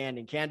teams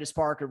standing. Candace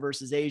Parker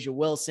versus A'ja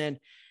Wilson.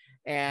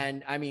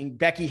 And I mean,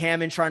 Becky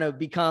Hammon trying to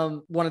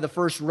become one of the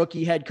first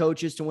rookie head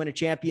coaches to win a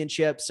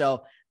championship.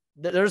 So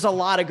there's a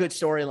lot of good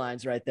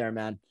storylines right there,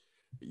 man.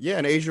 Yeah,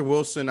 and A'ja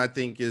Wilson, I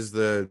think, is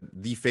the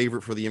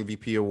favorite for the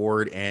MVP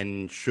award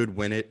and should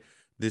win it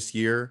this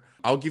year.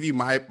 I'll give you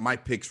my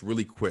picks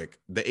really quick.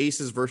 The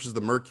Aces versus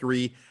the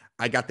Mercury.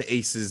 I got the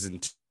Aces in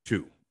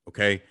 2.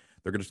 Okay,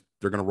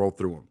 they're gonna roll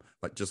through them.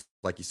 Just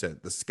like you said,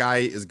 the Sky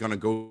is gonna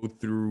go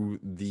through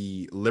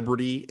the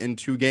Liberty in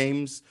 2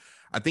 games.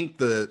 I think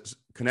the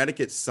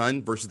Connecticut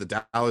Sun versus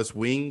the Dallas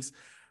Wings.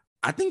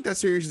 I think that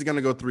series is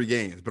gonna go 3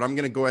 games, but I'm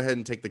gonna go ahead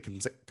and take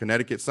the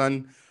Connecticut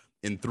Sun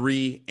in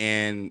 3,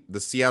 and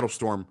the Seattle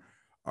Storm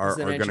are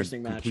going to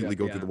completely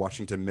go through the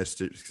Washington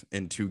Mystics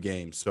in 2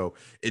 games. So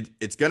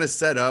it's going to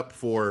set up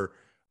for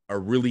a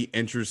really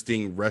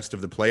interesting rest of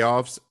the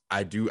playoffs.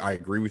 I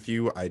agree with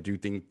you. I do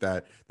think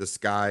that the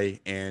Sky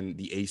and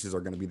the Aces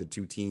are going to be the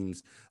 2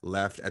 teams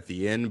left at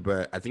the end,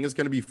 but I think it's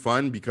going to be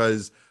fun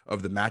because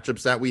of the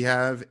matchups that we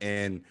have,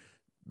 and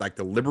like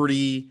the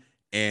Liberty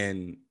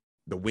and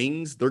the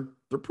Wings, they're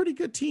pretty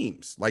good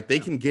teams. Like they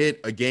can get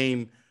a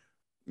game,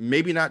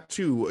 maybe not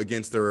 2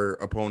 against their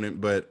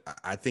opponent, but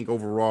I think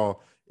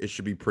overall it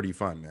should be pretty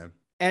fun, man.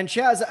 And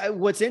Chaz,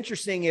 what's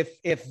interesting,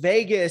 if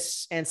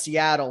Vegas and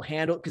Seattle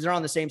handle, because they're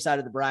on the same side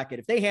of the bracket,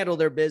 if they handle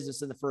their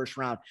business in the first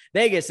round,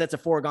 Vegas, that's a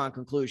foregone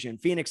conclusion.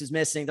 Phoenix is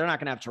missing. They're not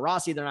going to have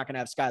Taurasi. They're not going to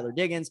have Skylar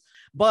Diggins.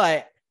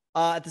 But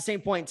at the same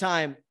point in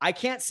time, I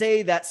can't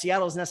say that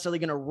Seattle is necessarily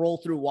going to roll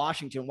through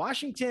Washington.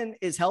 Washington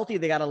is healthy.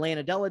 They got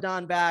Elena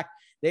Deladon back.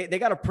 They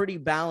got a pretty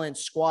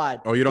balanced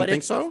squad. Oh, you don't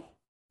think so?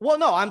 Well,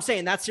 no, I'm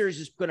saying that series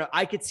is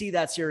I could see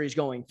that series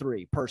going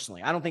 3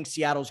 personally. I don't think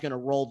Seattle's going to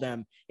roll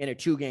them in a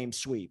 2-game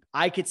sweep.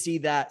 I could see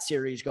that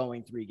series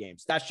going 3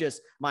 games. That's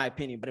just my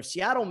opinion. But if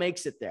Seattle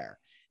makes it there,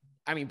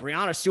 I mean,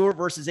 Breanna Stewart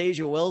versus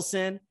A'ja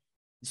Wilson,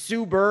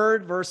 Sue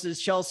Bird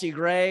versus Chelsea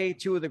Gray,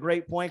 2 of the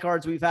great point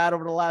guards we've had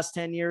over the last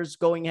 10 years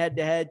going head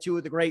to head, 2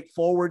 of the great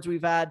forwards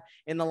we've had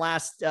in the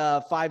last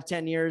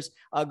 5-10 years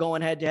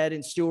going head to head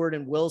in Stewart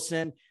and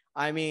Wilson.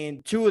 I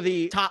mean, 2 of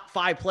the top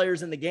 5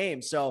 players in the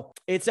game. So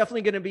it's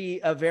definitely going to be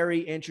a very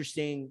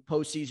interesting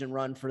postseason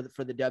run for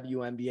the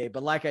WNBA.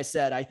 But like I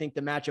said, I think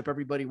the matchup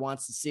everybody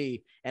wants to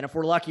see, and if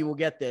we're lucky, we'll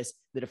get this,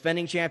 the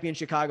defending champion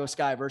Chicago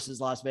Sky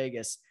versus Las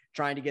Vegas,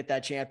 trying to get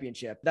that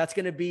championship. That's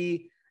going to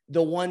be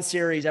the one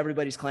series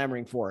everybody's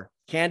clamoring for.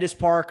 Candace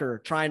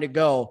Parker trying to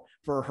go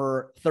for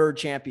her 3rd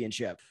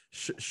championship.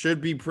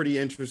 Should be pretty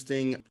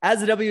interesting. As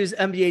the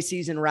WNBA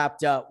season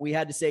wrapped up, we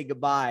had to say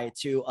goodbye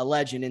to a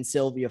legend in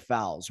Sylvia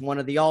Fowles, one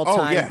of the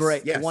all-time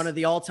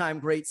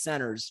great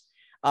centers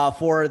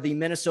for the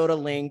Minnesota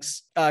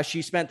Lynx.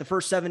 She spent the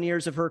first 7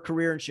 years of her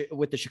career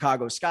with the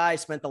Chicago Sky,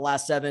 spent the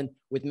last 7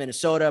 with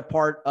Minnesota,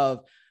 part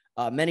of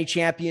many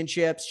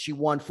championships. She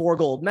won 4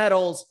 gold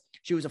medals.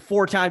 She was a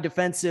 4-time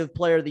Defensive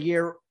Player of the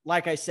Year.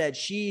 Like I said,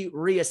 she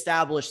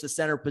reestablished the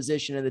center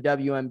position in the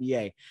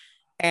WNBA.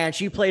 And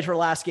she played her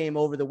last game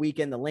over the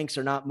weekend. The Lynx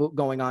are not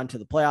going on to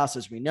the playoffs,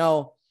 as we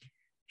know.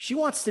 She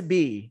wants to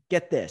be,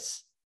 get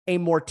this, a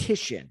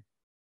mortician.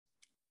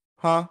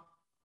 Huh?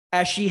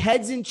 As she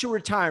heads into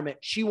retirement,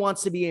 she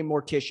wants to be a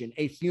mortician,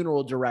 a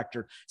funeral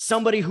director,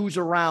 somebody who's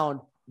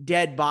around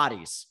dead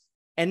bodies.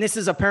 And this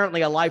is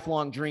apparently a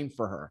lifelong dream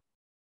for her.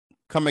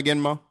 Come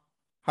again, Mo?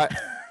 Hi.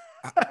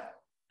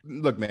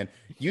 Look, man,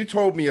 you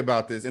told me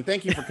about this, and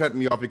thank you for cutting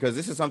me off, because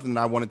this is something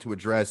that I wanted to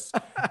address,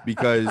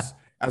 because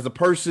as a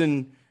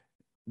person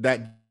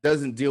that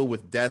doesn't deal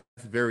with death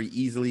very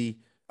easily,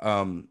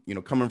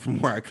 coming from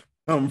where I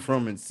come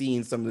from and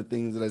seeing some of the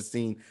things that I've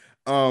seen,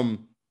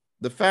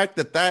 the fact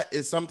that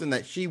is something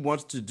that she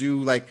wants to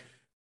do, like,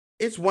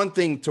 it's one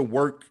thing to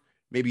work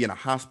maybe in a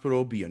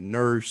hospital, be a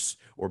nurse,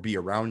 or be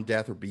around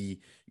death, or be,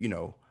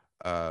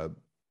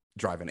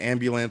 drive an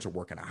ambulance or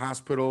work in a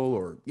hospital,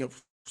 or,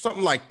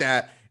 something like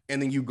that.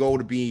 And then you go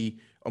to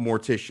be a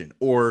mortician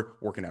or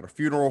working at a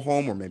funeral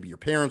home, or maybe your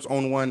parents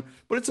own one.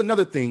 But it's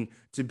another thing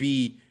to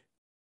be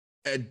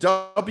a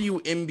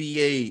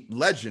WNBA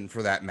legend,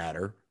 for that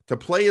matter, to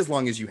play as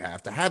long as you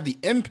have, to have the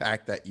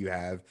impact that you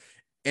have,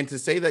 and to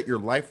say that your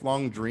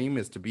lifelong dream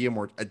is to be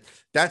a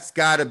that's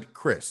gotta be,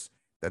 Chris,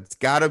 that's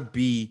gotta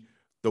be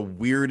the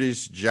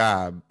weirdest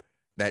job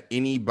that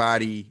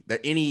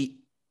any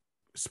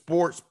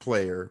sports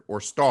player or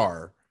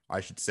star,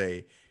 I should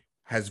say,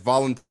 has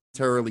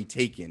voluntarily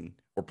taken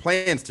or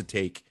plans to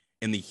take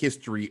in the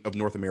history of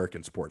North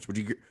American sports. Would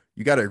you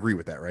got to agree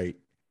with that, right?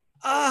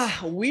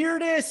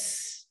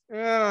 Weirdest.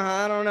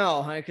 I don't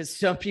know, because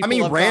some people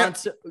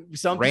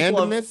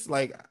randomness,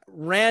 like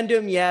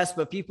random, yes,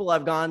 but people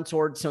have gone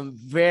towards some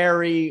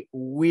very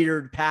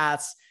weird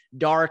paths,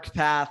 dark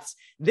paths.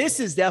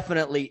 This is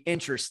definitely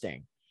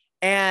interesting,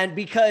 and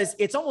because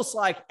it's almost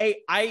like,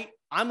 hey,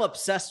 I'm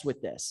obsessed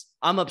with this.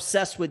 I'm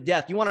obsessed with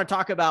death. You want to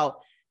talk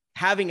about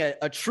having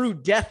a true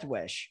death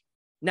wish?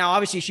 Now,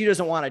 obviously, she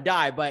doesn't want to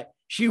die, but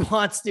she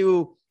wants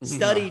to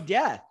study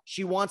death.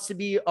 She wants to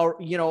be,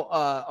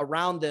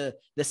 around the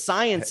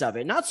science of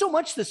it, not so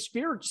much the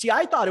spirit. See,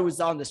 I thought it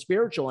was on the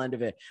spiritual end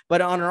of it,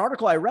 but on an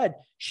article I read,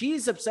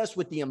 she's obsessed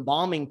with the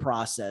embalming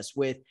process,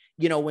 with,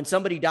 when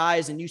somebody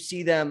dies and you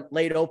see them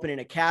laid open in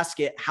a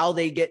casket, how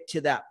they get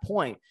to that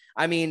point.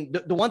 I mean,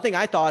 the one thing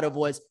I thought of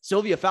was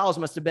Sylvia Fowles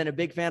must have been a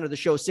big fan of the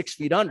show 6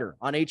 Feet Under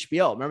on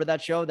HBO. Remember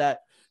that show that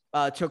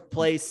took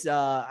place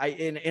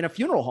in a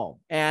funeral home,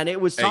 and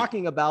it was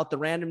talking about the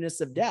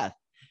randomness of death.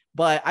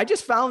 But I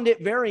just found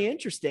it very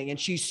interesting. And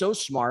she's so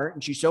smart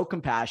and she's so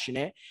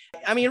compassionate.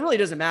 I mean, it really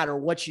doesn't matter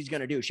what she's going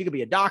to do. She could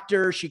be a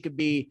doctor. She could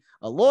be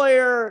a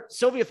lawyer.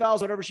 Sylvia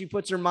Fowles, whatever she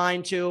puts her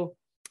mind to,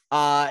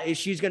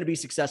 she's going to be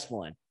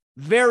successful in.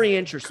 Very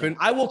interesting.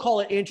 I will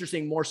call it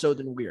interesting more so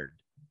than weird.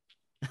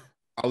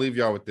 I'll leave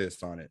y'all with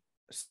this on it.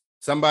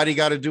 Somebody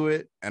got to do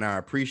it. And I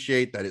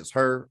appreciate that it's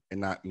her and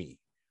not me.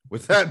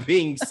 With that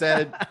being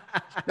said,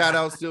 shout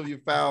out Sylvia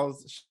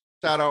Fowles.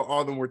 Shout out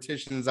all the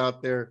morticians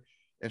out there.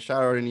 And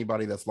shout out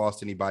anybody that's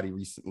lost anybody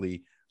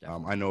recently.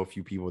 I know a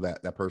few people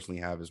that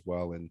personally have as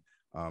well. And,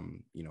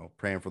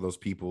 praying for those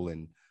people.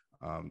 And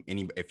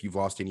if you've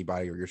lost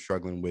anybody, or you're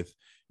struggling with,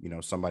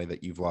 somebody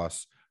that you've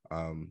lost,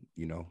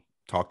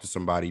 talk to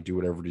somebody, do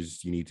whatever it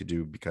is you need to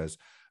do, because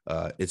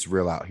it's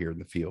real out here in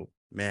the field.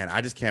 Man,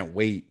 I just can't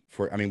wait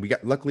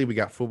luckily we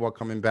got football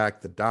coming back.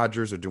 The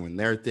Dodgers are doing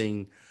their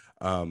thing.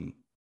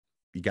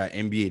 You got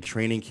NBA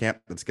training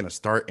camp that's going to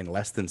start in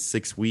less than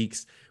 6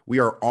 weeks. We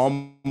are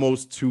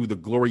almost to the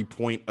glory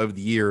point of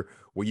the year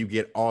where you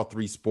get all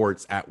 3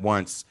 sports at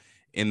once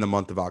in the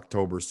month of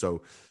October.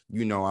 So,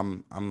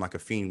 I'm like a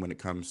fiend when it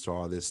comes to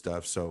all this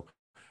stuff. So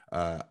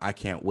I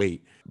can't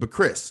wait. But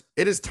Chris,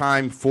 it is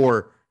time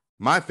for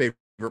my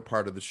favorite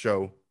part of the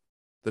show,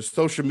 the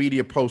social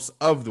media posts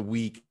of the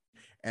week.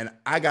 And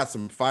I got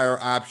some fire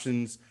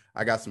options.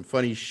 I got some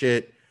funny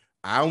shit.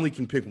 I only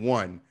can pick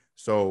one.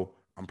 So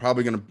I'm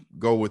probably going to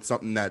go with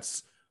something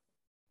that's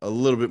a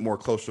little bit more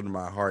closer to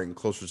my heart and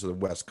closer to the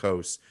West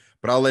Coast.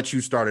 But I'll let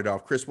you start it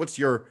off. Chris, what's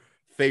your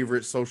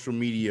favorite social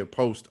media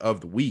post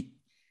of the week?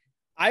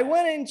 I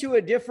went into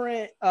a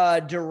different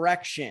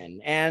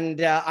direction,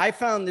 and I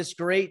found this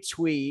great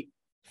tweet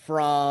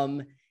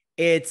from,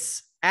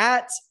 it's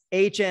at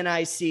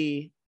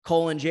HNIC:JRA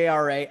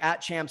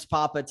at Champs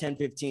Papa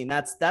 1015.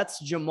 That's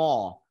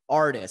Jamal,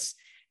 artist.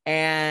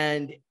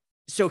 And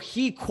so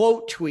he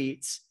quote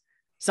tweets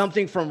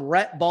something from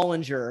Rhett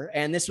Bollinger.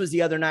 And this was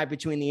the other night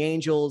between the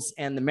Angels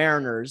and the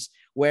Mariners,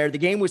 where the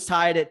game was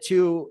tied at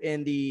 2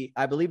 in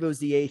I believe it was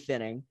the 8th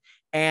inning.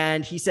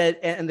 And he said,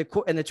 and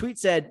the tweet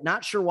said,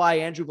 not sure why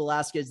Andrew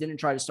Velasquez didn't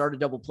try to start a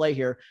double play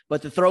here,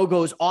 but the throw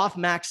goes off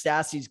Max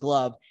Stassi's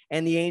glove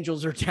and the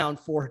Angels are down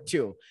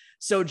 4-2.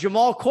 So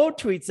Jamal quote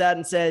tweets that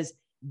and says,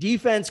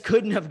 defense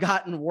couldn't have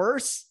gotten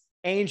worse.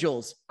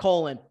 Angels,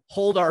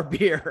 hold our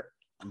beer.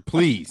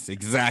 Please.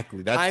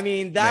 Exactly.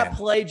 That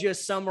play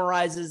just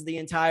summarizes the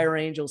entire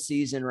Angel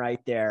season right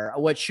there.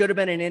 What should have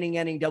been an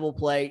inning-ending double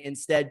play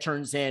instead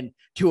turns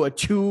into a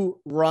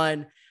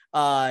 2-run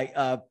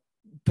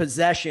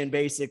possession,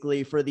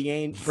 basically, for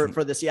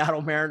the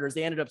Seattle Mariners.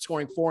 They ended up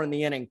scoring 4 in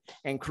the inning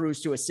and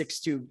cruised to a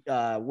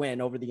 6-2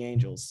 win over the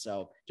Angels.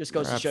 So just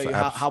goes to show you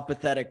how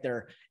pathetic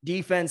their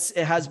defense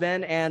has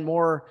been, and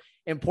more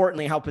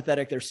importantly, how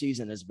pathetic their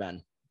season has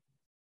been.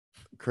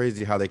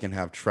 Crazy how they can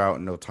have Trout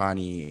and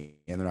Ohtani,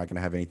 and they're not going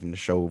to have anything to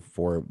show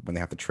for when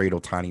they have to trade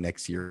Ohtani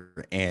next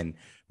year. And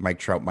Mike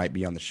Trout might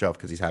be on the shelf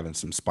because he's having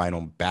some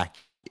spinal back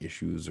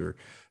issues or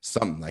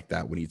something like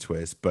that when he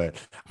twists. But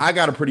I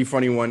got a pretty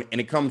funny one, and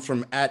it comes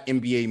from at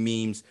NBA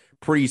Memes.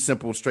 Pretty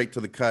simple, straight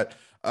to the cut.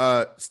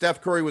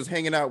 Steph Curry was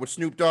hanging out with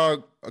Snoop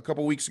Dogg a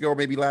couple weeks ago,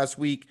 maybe last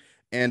week,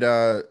 and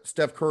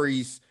Steph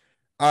Curry's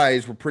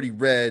eyes were pretty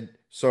red.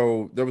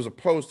 So there was a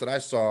post that I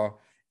saw,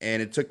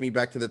 and it took me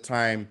back to the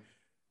time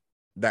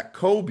that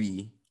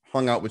Kobe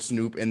hung out with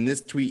Snoop. And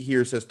this tweet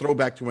here says,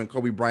 throwback to when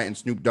Kobe Bryant and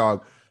Snoop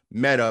Dogg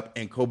met up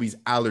and Kobe's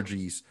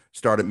allergies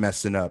started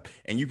messing up.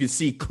 And you can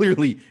see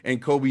clearly in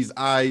Kobe's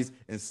eyes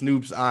and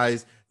Snoop's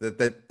eyes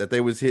that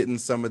they was hitting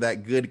some of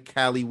that good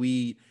Cali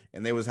weed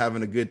and they was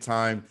having a good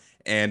time.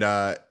 And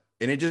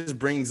it just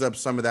brings up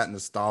some of that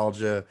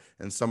nostalgia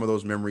and some of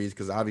those memories,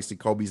 because obviously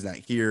Kobe's not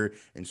here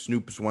and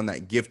Snoop's one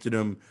that gifted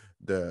him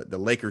the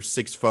Lakers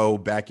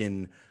 6-0 back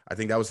in, I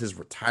think that was his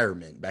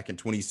retirement back in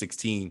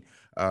 2016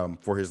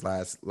 for his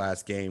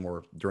last game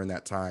or during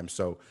that time.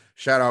 So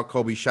shout out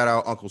Kobe, shout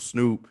out Uncle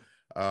Snoop,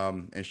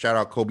 and shout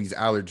out Kobe's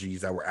allergies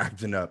that were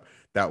acting up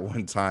that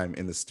one time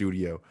in the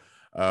studio.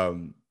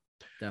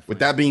 With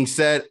that being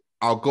said,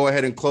 I'll go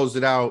ahead and close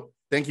it out.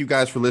 Thank you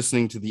guys for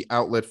listening to the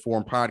Outlet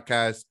Forum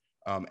podcast.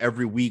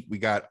 Every week we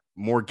got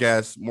more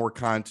guests, more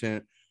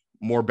content,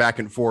 more back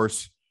and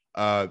forth.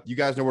 You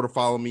guys know where to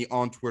follow me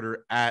on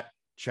Twitter at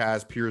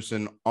Chaz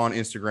Pearson, on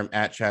Instagram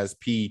at Chaz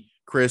P.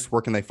 Chris,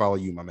 where can they follow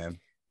you, my man?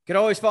 You can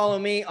always follow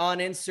me on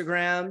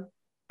Instagram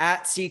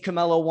at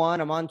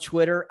CCamelo1. I'm on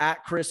Twitter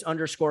at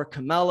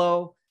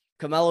Chris_Camelo.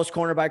 Camelo's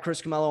Corner by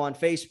Chris Camelo on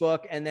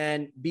Facebook. And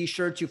then be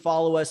sure to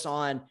follow us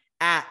on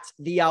at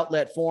The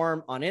Outlet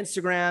Forum on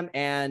Instagram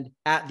and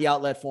at The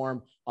Outlet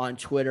Forum on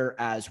Twitter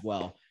as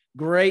well.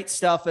 Great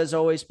stuff as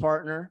always,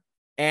 partner.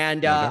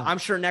 And I'm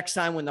sure next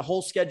time when the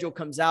whole schedule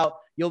comes out,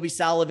 you'll be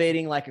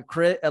salivating like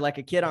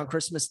a kid on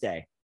Christmas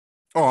Day.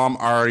 Oh,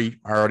 I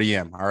already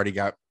am. I already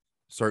got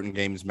certain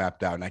games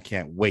mapped out, and I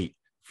can't wait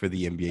for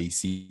the NBA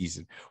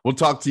season. We'll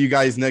talk to you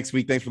guys next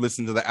week. Thanks for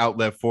listening to the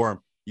Outlet Forum.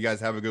 You guys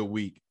have a good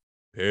week.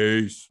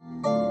 Peace.